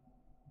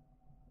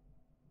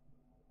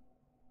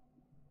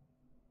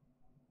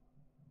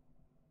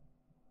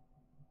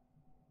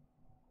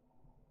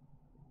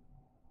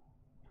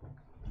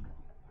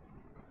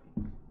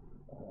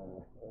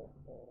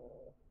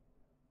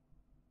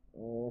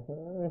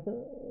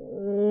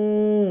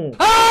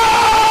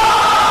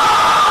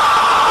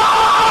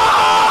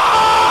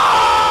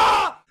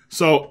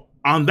 So,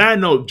 on that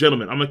note,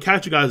 gentlemen, I'm gonna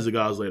catch you guys and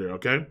gals later,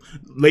 okay?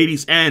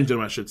 Ladies and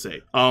gentlemen, I should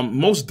say.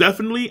 Most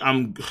definitely,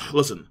 I'm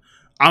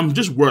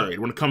just worried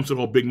when it comes to the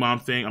whole Big Mom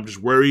thing. I'm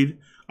just worried.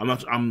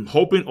 I'm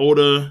hoping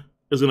Oda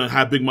is gonna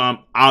have Big Mom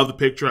out of the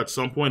picture at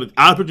some point.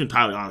 Out of the picture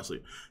entirely,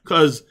 honestly.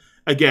 Because,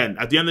 again,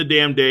 at the end of the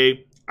damn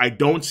day, I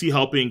don't see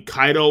helping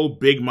Kaido,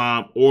 Big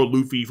Mom, or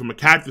Luffy from a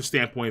character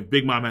standpoint.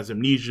 Big Mom has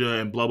amnesia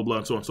and blah, blah, blah,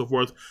 and so on and so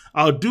forth.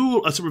 I'll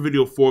do a separate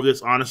video for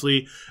this,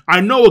 honestly.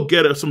 I know we'll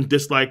get some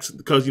dislikes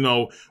because, you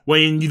know,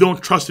 when you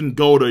don't trust in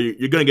Goda,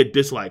 you're going to get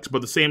dislikes. But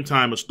at the same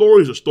time, a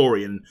story is a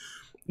story. And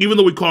even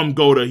though we call him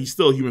Goda, he's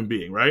still a human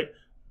being, right?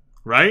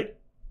 Right?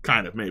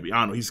 Kind of, maybe. I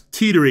don't know. He's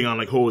teetering on,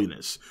 like,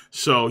 holiness.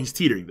 So he's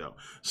teetering, though.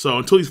 So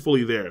until he's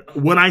fully there.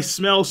 When I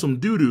smell some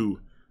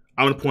doo-doo,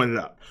 I'm going to point it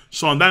out.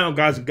 So on that note,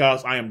 guys and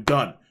gals, I am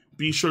done.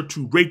 Be sure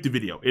to rate the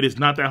video. It is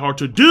not that hard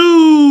to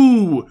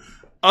do,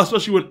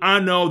 especially when I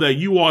know that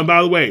you all, and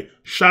by the way,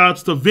 shout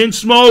outs to Vince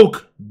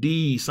Smoke,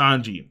 D,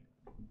 Sanji.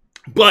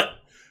 But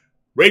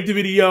rate the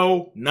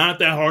video, not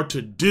that hard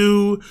to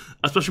do,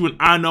 especially when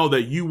I know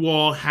that you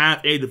all have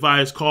a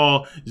device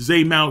called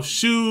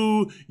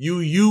Zamaosu. You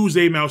use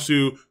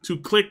Zamaosu to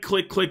click,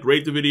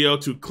 rate the video,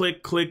 to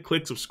click,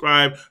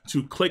 subscribe,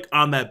 to click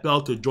on that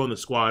bell to join the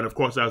squad. And of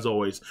course, as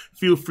always,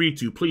 feel free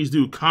to, please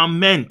do,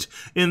 comment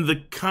in the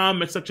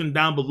comment section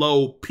down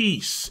below.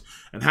 Peace,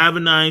 and have a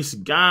nice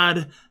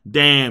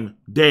goddamn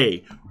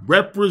day.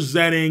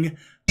 Representing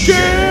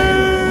Germa!